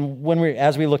 and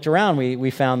as we looked around,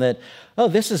 we found that, oh,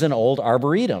 this is an old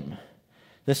arboretum.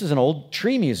 This is an old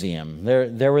tree museum.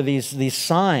 There were these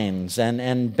signs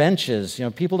and benches. You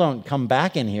know, people don't come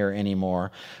back in here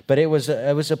anymore, but it was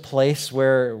a place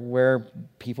where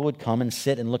people would come and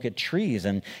sit and look at trees.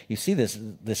 And you see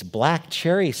this black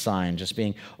cherry sign just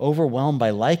being overwhelmed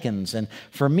by lichens. And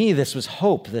for me, this was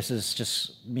hope. This is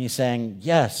just me saying,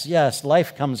 yes,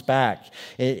 life comes back.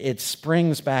 It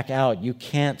springs back out. You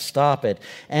can't stop it.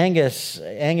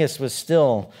 Angus was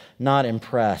still not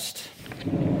impressed.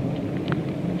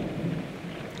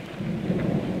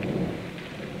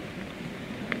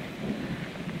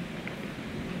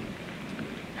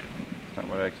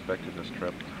 What I expected this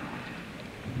trip.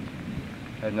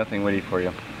 I had nothing witty for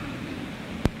you.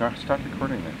 No, stop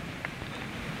recording then.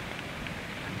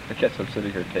 I guess I'm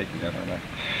sitting here taking it, aren't I?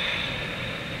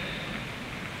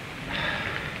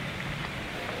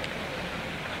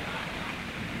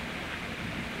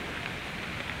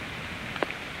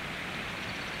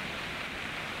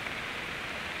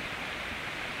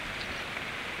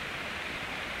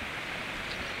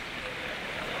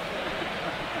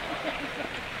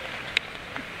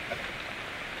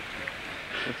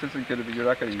 This isn't going to be, you're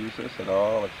not going to use this at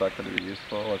all. It's not going to be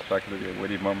useful. It's not going to be a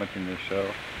witty moment in your show.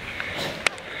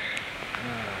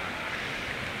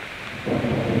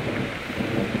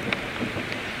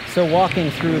 So walking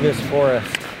through this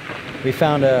forest, we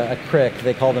found a creek.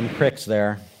 They call them cricks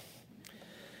there.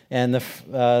 And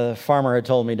the farmer had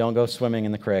told me, don't go swimming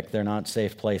in the creek. They're not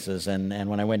safe places. And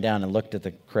when I went down and looked at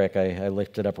the creek, I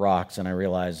lifted up rocks and I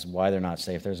realized why they're not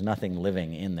safe. There's nothing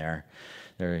living in there.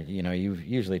 You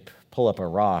usually pull up a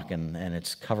rock and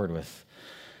it's covered with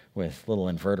little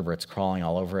invertebrates crawling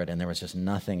all over it, and there was just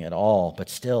nothing at all. But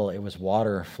still, it was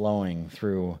water flowing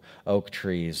through oak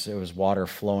trees. It was water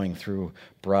flowing through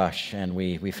brush, and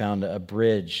we found a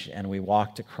bridge, and we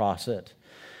walked across it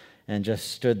and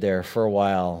just stood there for a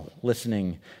while,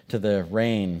 listening to the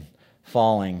rain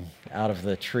falling out of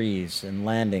the trees and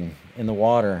landing in the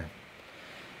water.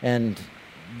 And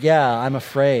yeah, I'm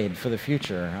afraid for the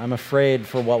future. I'm afraid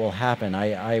for what will happen.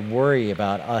 I worry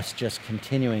about us just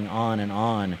continuing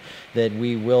on, that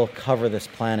we will cover this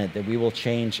planet, that we will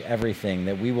change everything,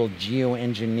 that we will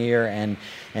geoengineer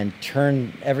and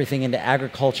turn everything into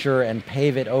agriculture and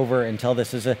pave it over until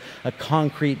this is a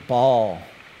concrete ball.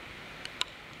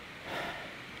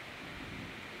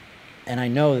 And I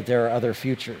know that there are other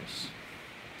futures.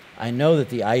 I know that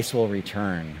the ice will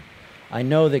return. I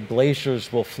know that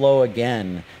glaciers will flow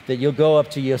again, that you'll go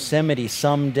up to Yosemite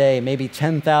someday, maybe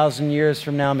 10,000 years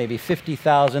from now, maybe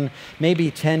 50,000, maybe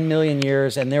 10 million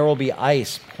years, and there will be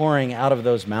ice pouring out of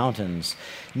those mountains.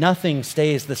 Nothing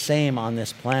stays the same on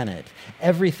this planet.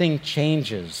 Everything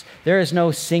changes. There is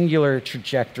no singular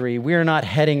trajectory. We are not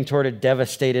heading toward a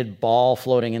devastated ball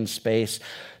floating in space.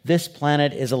 This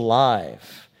planet is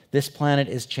alive. This planet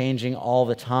is changing all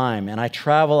the time, and I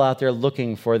travel out there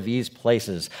looking for these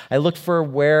places. I look for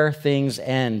where things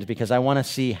end because I want to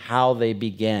see how they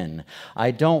begin.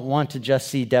 I don't want to just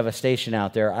see devastation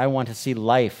out there. I want to see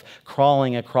life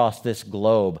crawling across this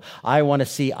globe. I want to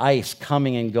see ice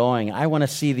coming and going. I want to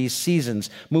see these seasons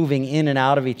moving in and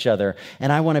out of each other,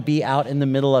 and I want to be out in the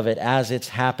middle of it as it's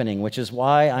happening, which is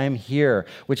why I'm here,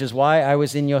 which is why I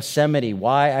was in Yosemite,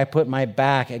 why I put my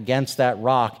back against that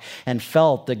rock and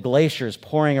felt the glaciers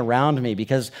pouring around me,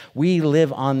 because we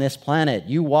live on this planet.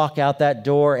 You walk out that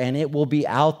door and it will be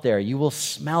out there. You will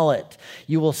smell it.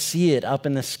 You will see it up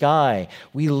in the sky.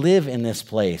 We live in this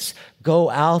place. Go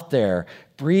out there.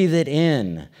 Breathe it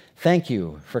in. Thank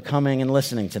you for coming and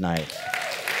listening tonight.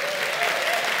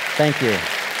 Thank you.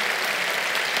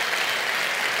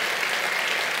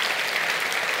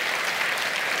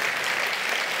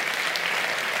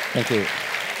 Thank you.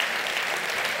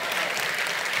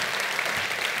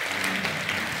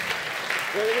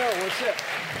 There you go. What's it?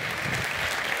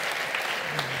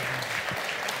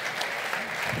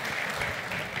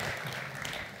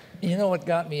 You know what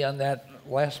got me on that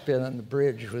last bit on the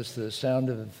bridge was the sound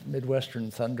of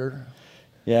Midwestern thunder.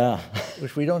 Yeah.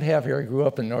 Which we don't have here. I grew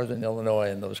up in northern Illinois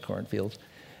in those cornfields.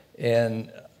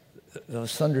 And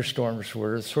those thunderstorms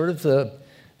were sort of the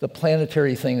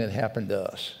planetary thing that happened to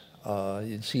us.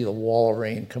 You'd see the wall of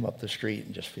rain come up the street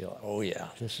and just feel, oh yeah,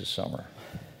 this is summer.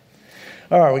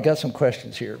 All right, we got some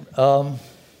questions here.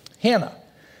 Hannah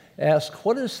asked,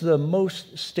 what is the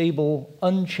most stable,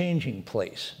 unchanging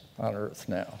place on Earth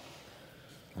now?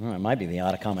 I don't know, it might be the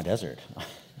Atacama Desert.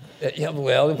 Yeah,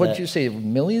 well, what did you say,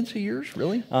 millions of years,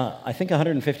 really? I think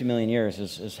 150 million years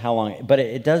is how long, but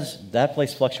it does, that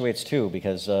place fluctuates too,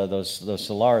 because those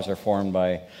salars are formed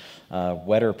by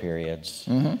wetter periods,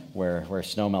 where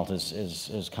snowmelt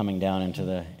is coming down into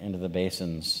the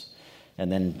basins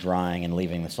and then drying and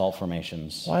leaving the salt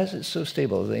formations. Why is it so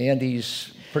stable? Are the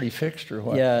Andes pretty fixed or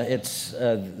what? Yeah, it's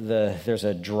there's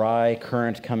a dry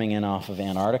current coming in off of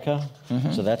Antarctica,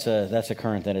 so that's a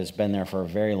current that has been there for a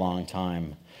very long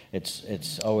time.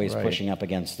 It's always pushing up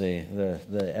against the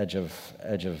edge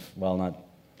of well, not.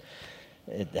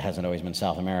 It hasn't always been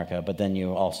South America, but then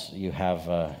you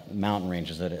have mountain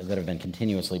ranges that have been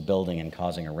continuously building and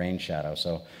causing a rain shadow.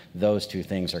 So those two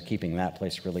things are keeping that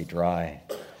place really dry.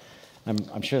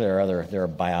 I'm sure there are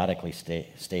biotically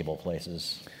stable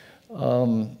places.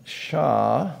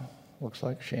 Shah, looks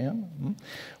like Sham.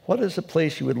 What is a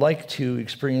place you would like to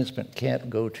experience but can't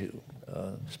go to?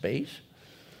 Space?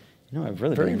 I've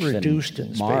really very been interested reduced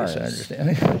in Mars. space. I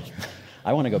understand.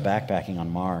 I want to go backpacking on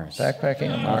Mars.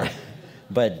 Backpacking on Mars.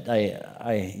 But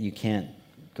you can't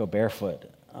go barefoot,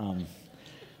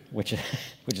 which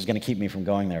is going to keep me from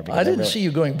going there. I didn't see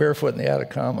you going barefoot in the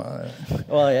Atacama.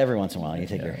 Well, every once in a while you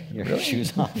take your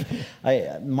shoes off.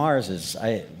 Mars is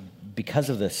because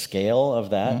of the scale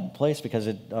of that place, because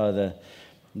it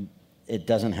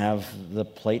doesn't have the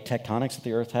plate tectonics that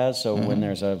the Earth has. So when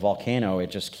there's a volcano,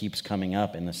 it just keeps coming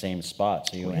up in the same spot.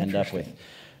 So you end up with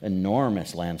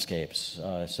enormous landscapes.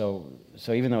 So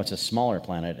even though it's a smaller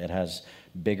planet, it has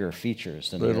bigger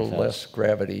features than the Earth has. A little less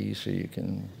gravity, so you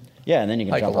can Yeah, and then you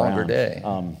can hike jump a longer around, day.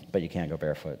 but you can't go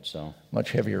barefoot. So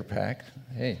Much heavier pack.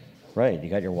 Hey. right, you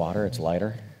got your water. It's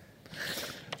lighter.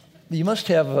 You must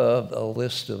have a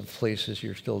list of places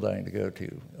you're still dying to go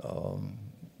to.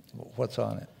 What's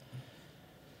on it?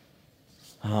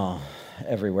 Oh,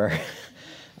 everywhere.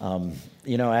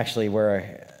 Actually,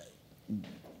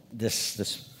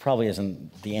 this probably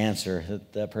isn't the answer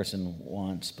that that person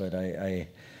wants, but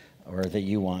or that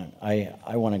you want. I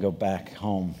want to go back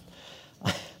home.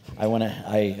 I want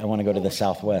to go to the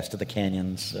Southwest, to the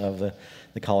canyons of the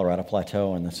Colorado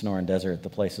Plateau and the Sonoran Desert, the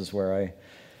places where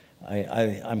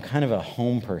I'm kind of a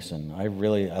home person. I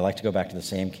like to go back to the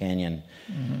same canyon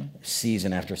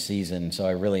season after season, so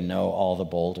I really know all the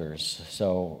boulders.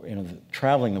 So,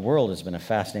 traveling the world has been a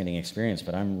fascinating experience,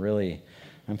 but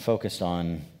I'm focused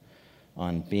on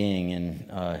being in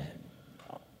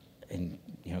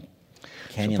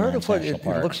Canyonlands So part of what National it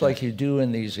Park. looks like you do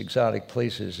in these exotic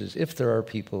places is, if there are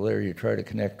people there, you try to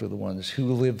connect with the ones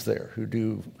who live there,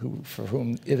 for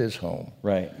whom it is home.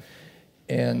 Right.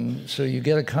 And so you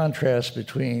get a contrast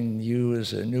between you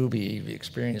as a newbie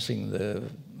experiencing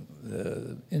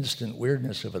the instant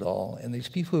weirdness of it all, and these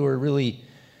people who are really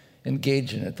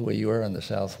engaged in it the way you are in the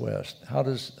Southwest. How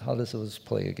does those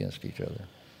play against each other?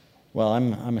 Well,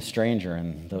 I'm a stranger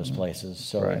in those places,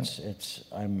 so Right.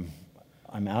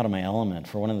 I'm out of my element.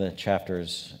 For one of the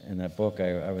chapters in that book,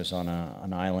 I was on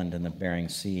an island in the Bering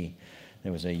Sea.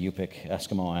 There was a Yupik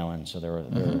Eskimo island, so there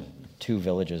were two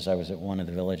villages. I was at one of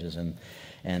the villages,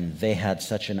 and they had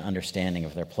such an understanding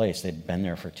of their place. They'd been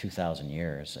there for 2,000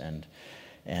 years, and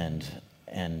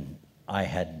I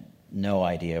had no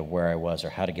idea where I was or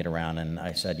how to get around. And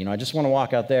I said, I just want to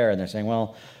walk out there. And they're saying,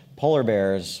 well, polar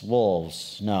bears,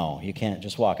 wolves, no, you can't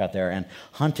just walk out there. And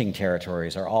hunting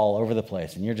territories are all over the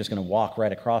place, and you're just going to walk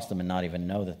right across them and not even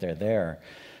know that they're there.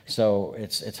 So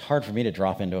it's hard for me to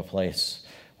drop into a place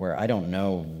where I don't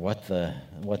know what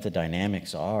the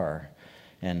dynamics are.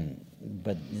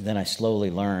 But then I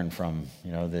slowly learn from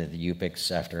the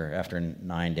Yupiks. After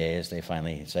 9 days, they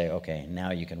finally say, okay,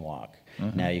 now you can walk.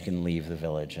 Now you can leave the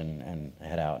village and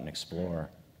head out and explore.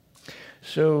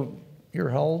 So you're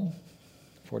how old?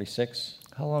 46.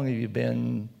 How long have you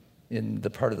been in the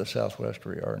part of the Southwest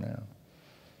where you are now?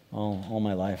 All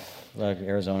my life,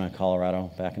 Arizona, Colorado,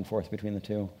 back and forth between the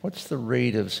two. What's the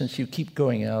rate of, since you keep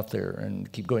going out there and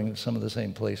keep going to some of the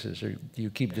same places, or do you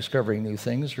keep discovering new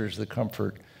things, or is the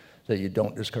comfort that you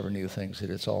don't discover new things, that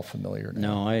it's all familiar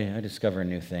now? No, I discover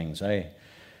new things.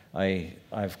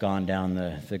 I've gone down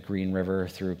the Green River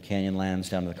through Canyonlands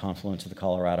down to the confluence of the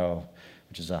Colorado,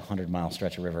 which is a 100-mile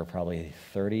stretch of river, probably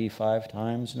 35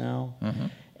 times now.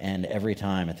 And every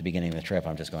time at the beginning of the trip,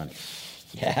 I'm just going,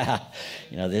 yeah,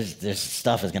 this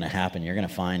stuff is going to happen. You're going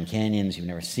to find canyons you've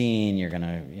never seen. You're going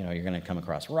to come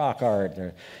across rock art.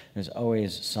 There's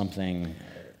always something.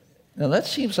 Now that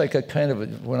seems like a kind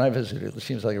of, when I visited, it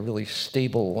seems like a really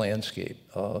stable landscape.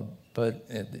 But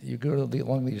you go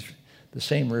along the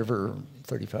same river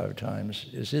 35 times.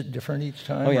 Is it different each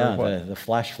time? Oh yeah, the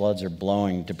flash floods are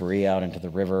blowing debris out into the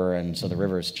river, and so the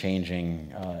river is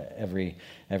changing every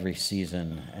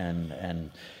season,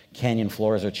 and canyon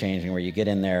floors are changing, where you get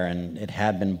in there and it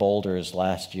had been boulders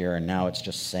last year and now it's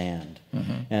just sand.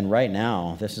 And right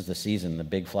now, this is the season, the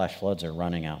big flash floods are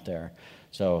running out there.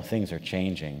 So things are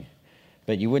changing.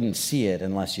 But you wouldn't see it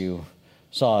unless you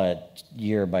saw it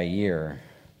year by year,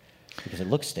 because it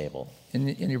looks stable.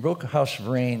 In your book, House of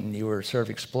Rain, you were sort of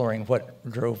exploring what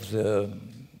drove the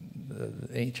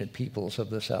ancient peoples of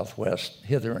the Southwest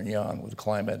hither and yon with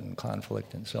climate and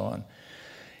conflict and so on.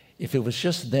 If it was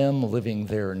just them living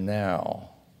there now,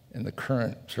 in the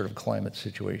current sort of climate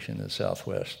situation in the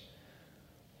Southwest,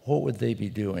 what would they be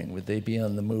doing? Would they be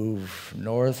on the move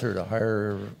north or to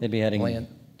higher They'd be heading land?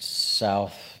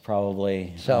 South,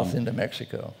 probably. South into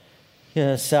Mexico.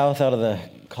 Yeah, south out of the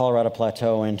Colorado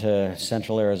Plateau into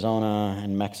central Arizona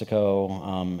and Mexico,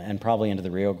 and probably into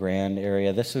the Rio Grande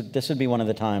area. This would be one of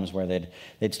the times where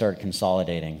they'd start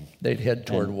consolidating. They'd head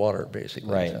toward water,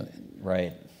 basically.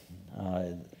 Right.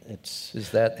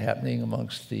 Is that happening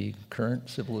amongst the current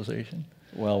civilization?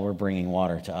 Well, we're bringing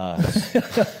water to us.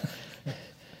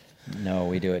 No,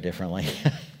 we do it differently.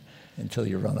 Until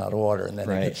you run out of water, and then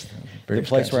it gets The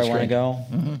place where I want to go,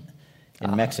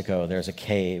 in Mexico, there's a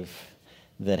cave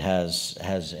that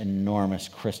has enormous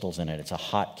crystals in it. It's a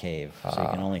hot cave, so you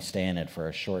can only stay in it for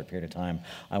a short period of time.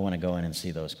 I want to go in and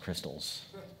see those crystals.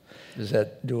 Is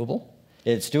that doable?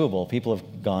 It's doable. People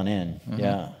have gone in.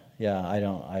 Yeah.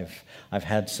 I've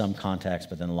had some contacts,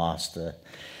 but then lost the.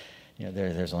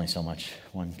 There's only so much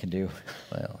one can do.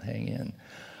 Well, hang in.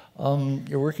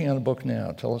 You're working on a book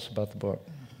now. Tell us about the book.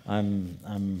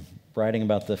 I'm writing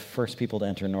about the first people to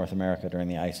enter North America during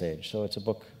the Ice Age. So it's a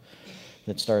book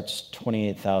that starts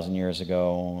 28,000 years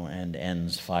ago and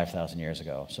ends 5,000 years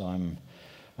ago. So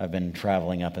I've been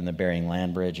traveling up in the Bering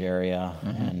Land Bridge area,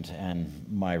 and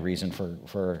my reason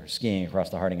for skiing across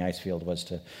the Harding ice field was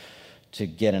to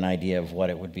get an idea of what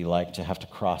it would be like to have to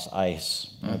cross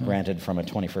ice, granted from a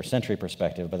 21st century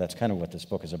perspective, but that's kind of what this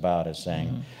book is about, is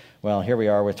saying, well, here we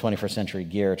are with 21st century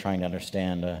gear trying to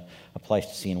understand a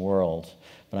Pleistocene world,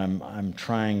 but I'm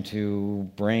trying to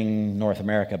bring North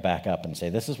America back up and say,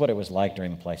 this is what it was like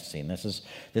during the Pleistocene. This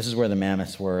is where the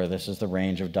mammoths were. This is the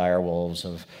range of dire wolves,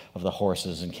 of the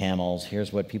horses and camels.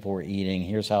 Here's what people were eating.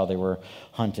 Here's how they were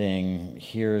hunting.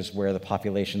 Here's where the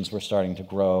populations were starting to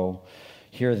grow.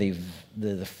 Here are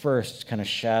the first kind of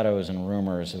shadows and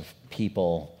rumors of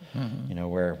people,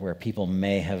 where people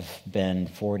may have been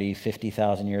 40,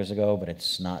 50,000 years ago, but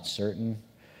it's not certain.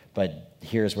 But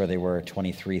here's where they were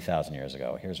 23,000 years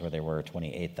ago. Here's where they were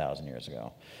 28,000 years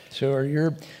ago.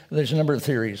 So there's a number of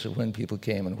theories of when people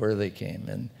came and where they came.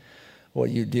 And what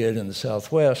you did in the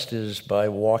Southwest is, by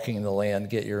walking the land,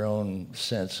 get your own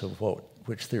sense of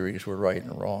which theories were right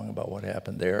and wrong about what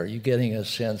happened there. Are you getting a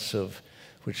sense of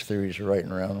which theories are right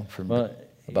and wrong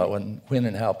about when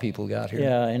and how people got here?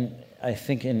 Yeah, and I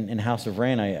think in House of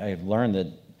Rain, I learned that,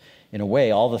 in a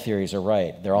way, all the theories are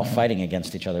right. They're all fighting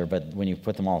against each other, but when you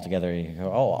put them all together, you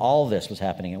go, oh, all this was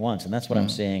happening at once. And that's what I'm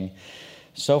seeing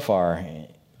so far,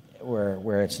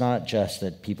 where it's not just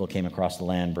that people came across the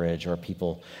land bridge, or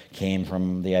people came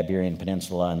from the Iberian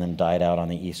Peninsula and then died out on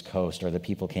the East Coast, or the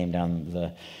people came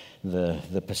down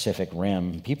the Pacific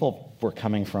Rim. People were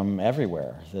coming from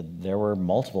everywhere. There were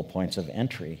multiple points of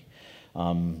entry,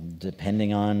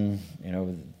 depending on,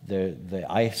 the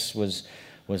ice was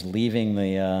leaving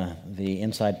the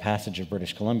inside passage of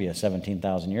British Columbia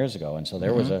 17,000 years ago, and so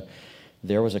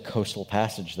there was a coastal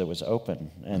passage that was open,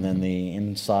 and then the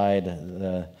inside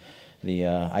the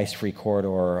ice-free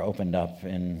corridor opened up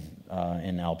in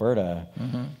Alberta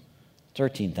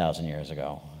 13,000 years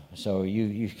ago. So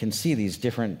you can see these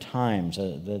different times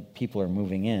that people are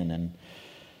moving in,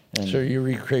 and so you're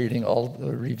revisiting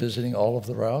all of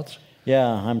the routes? Yeah,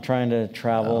 I'm trying to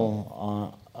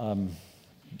travel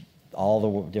all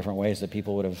the different ways that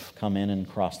people would have come in and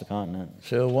crossed the continent.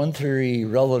 So one theory,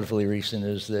 relatively recent,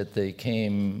 is that they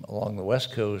came along the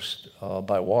West Coast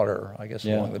by water, I guess,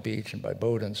 along the beach and by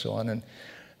boat and so on, and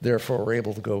therefore were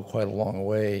able to go quite a long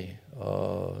way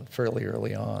fairly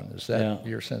early on. Is that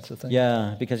your sense of things?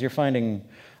 Yeah, because you're finding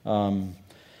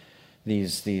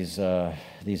these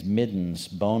middens,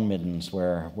 bone middens,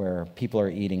 where people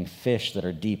are eating fish that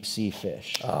are deep sea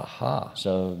fish. Aha.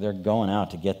 So they're going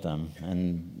out to get them,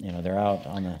 and they're out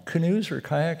on the canoes or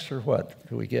kayaks or what?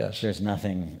 Do we guess? There's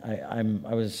nothing.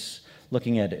 I was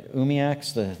looking at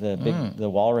umiaks, the big the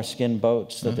walrus skin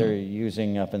boats that they're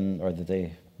using up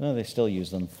they still use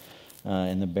them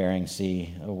in the Bering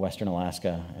Sea, Western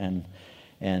Alaska,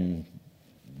 and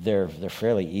they're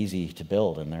fairly easy to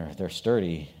build, and they're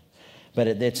sturdy. But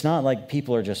it's not like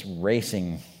people are just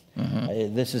racing.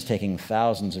 This is taking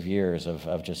thousands of years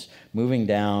of just moving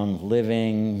down,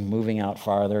 living, moving out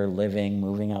farther, living,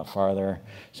 moving out farther.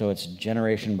 So it's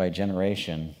generation by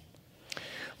generation.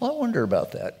 Well, I wonder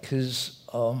about that, because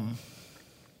one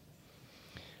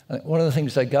of the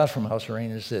things I got from House of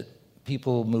Rain is that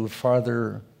people moved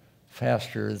farther,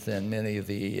 faster than many of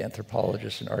the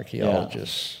anthropologists and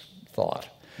archaeologists thought.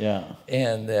 Yeah.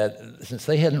 And that since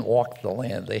they hadn't walked the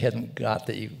land, they hadn't got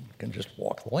that you can just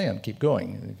walk the land, keep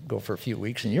going, go for a few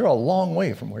weeks, and you're a long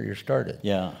way from where you started.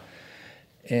 Yeah.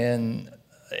 And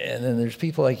then there's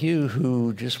people like you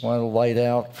who just want to light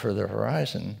out for the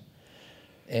horizon.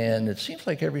 And it seems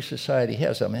like every society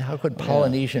has. I mean, how could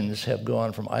Polynesians have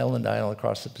gone from island to island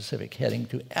across the Pacific, heading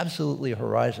to absolutely a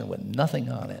horizon with nothing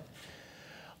on it,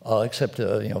 except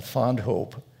fond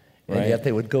hope, and yet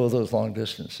they would go those long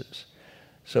distances?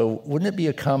 So wouldn't it be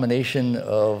a combination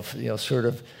of, sort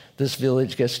of this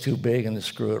village gets too big and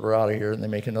screw it, we're out of here, and they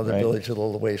make another village a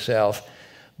little way south,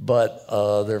 but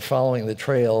they're following the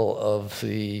trail of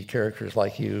the characters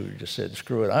like you just said,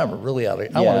 screw it, I'm really out of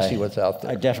here. I want to see what's out there.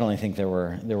 I definitely think there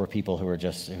were people who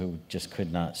just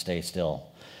could not stay still.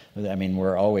 I mean,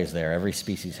 we're always there. Every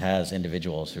species has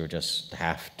individuals who just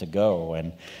have to go,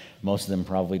 and most of them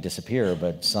probably disappear,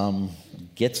 but some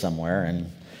get somewhere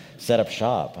and set up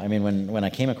shop. I mean, when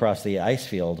I came across the ice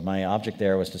field, my object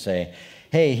there was to say,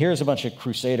 hey, here's a bunch of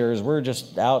crusaders, we're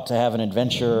just out to have an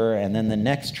adventure, and then the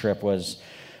next trip was,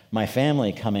 my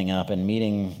family coming up and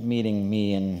meeting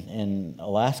me in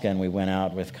Alaska, and we went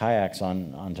out with kayaks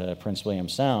onto Prince William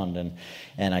Sound,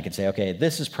 and I could say, okay,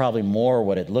 this is probably more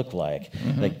what it looked like.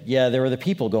 Mm-hmm. Like, yeah, there were the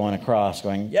people going across,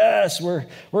 going, yes, we're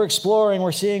exploring,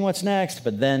 we're seeing what's next.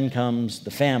 But then comes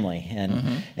the family,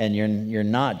 and you're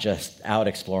not just out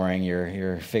exploring,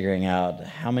 you're figuring out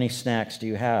how many snacks do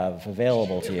you have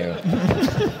available to you.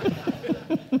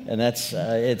 And that's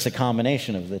it's a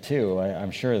combination of the two,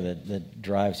 I'm sure, that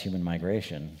drives human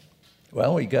migration.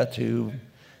 Well, we got to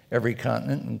every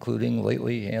continent, including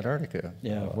lately Antarctica.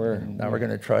 Yeah, we're going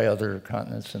to try other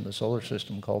continents in the solar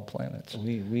system called planets.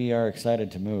 We are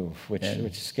excited to move,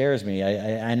 which scares me.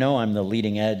 I know I'm the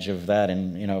leading edge of that,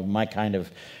 and my kind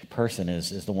of person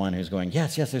is the one who's going,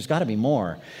 yes, there's got to be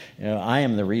more. I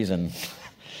am the reason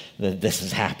that this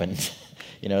has happened.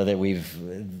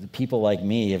 That people like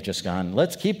me have just gone,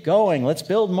 let's keep going, let's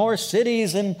build more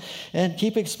cities and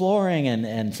keep exploring.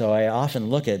 And so I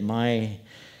often look at my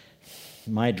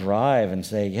drive and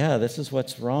say, yeah, this is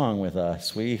what's wrong with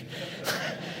us. We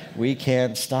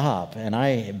can't stop.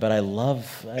 But I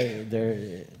love,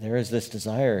 there is this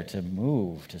desire to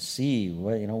move, to see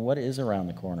what is around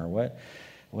the corner,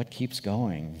 what keeps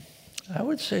going. I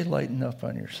would say lighten up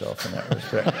on yourself in that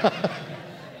respect.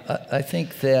 I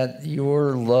think that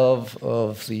your love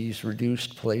of these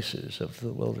reduced places of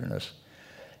the wilderness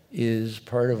is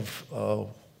part of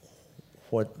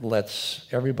what lets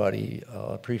everybody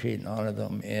appreciate and honor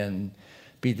them and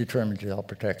be determined to help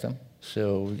protect them.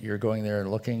 So you're going there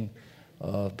and looking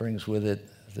brings with it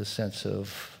this sense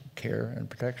of care and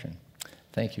protection.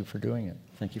 Thank you for doing it.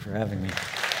 Thank you for having me.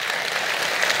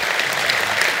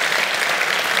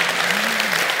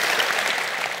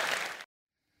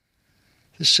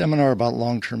 This seminar about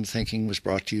long-term thinking was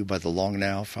brought to you by the Long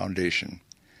Now Foundation.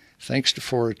 Thanks to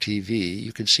Fora TV,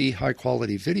 you can see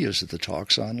high-quality videos of the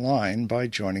talks online by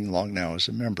joining Long Now as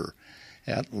a member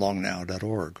at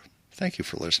longnow.org. Thank you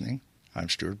for listening. I'm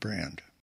Stuart Brand.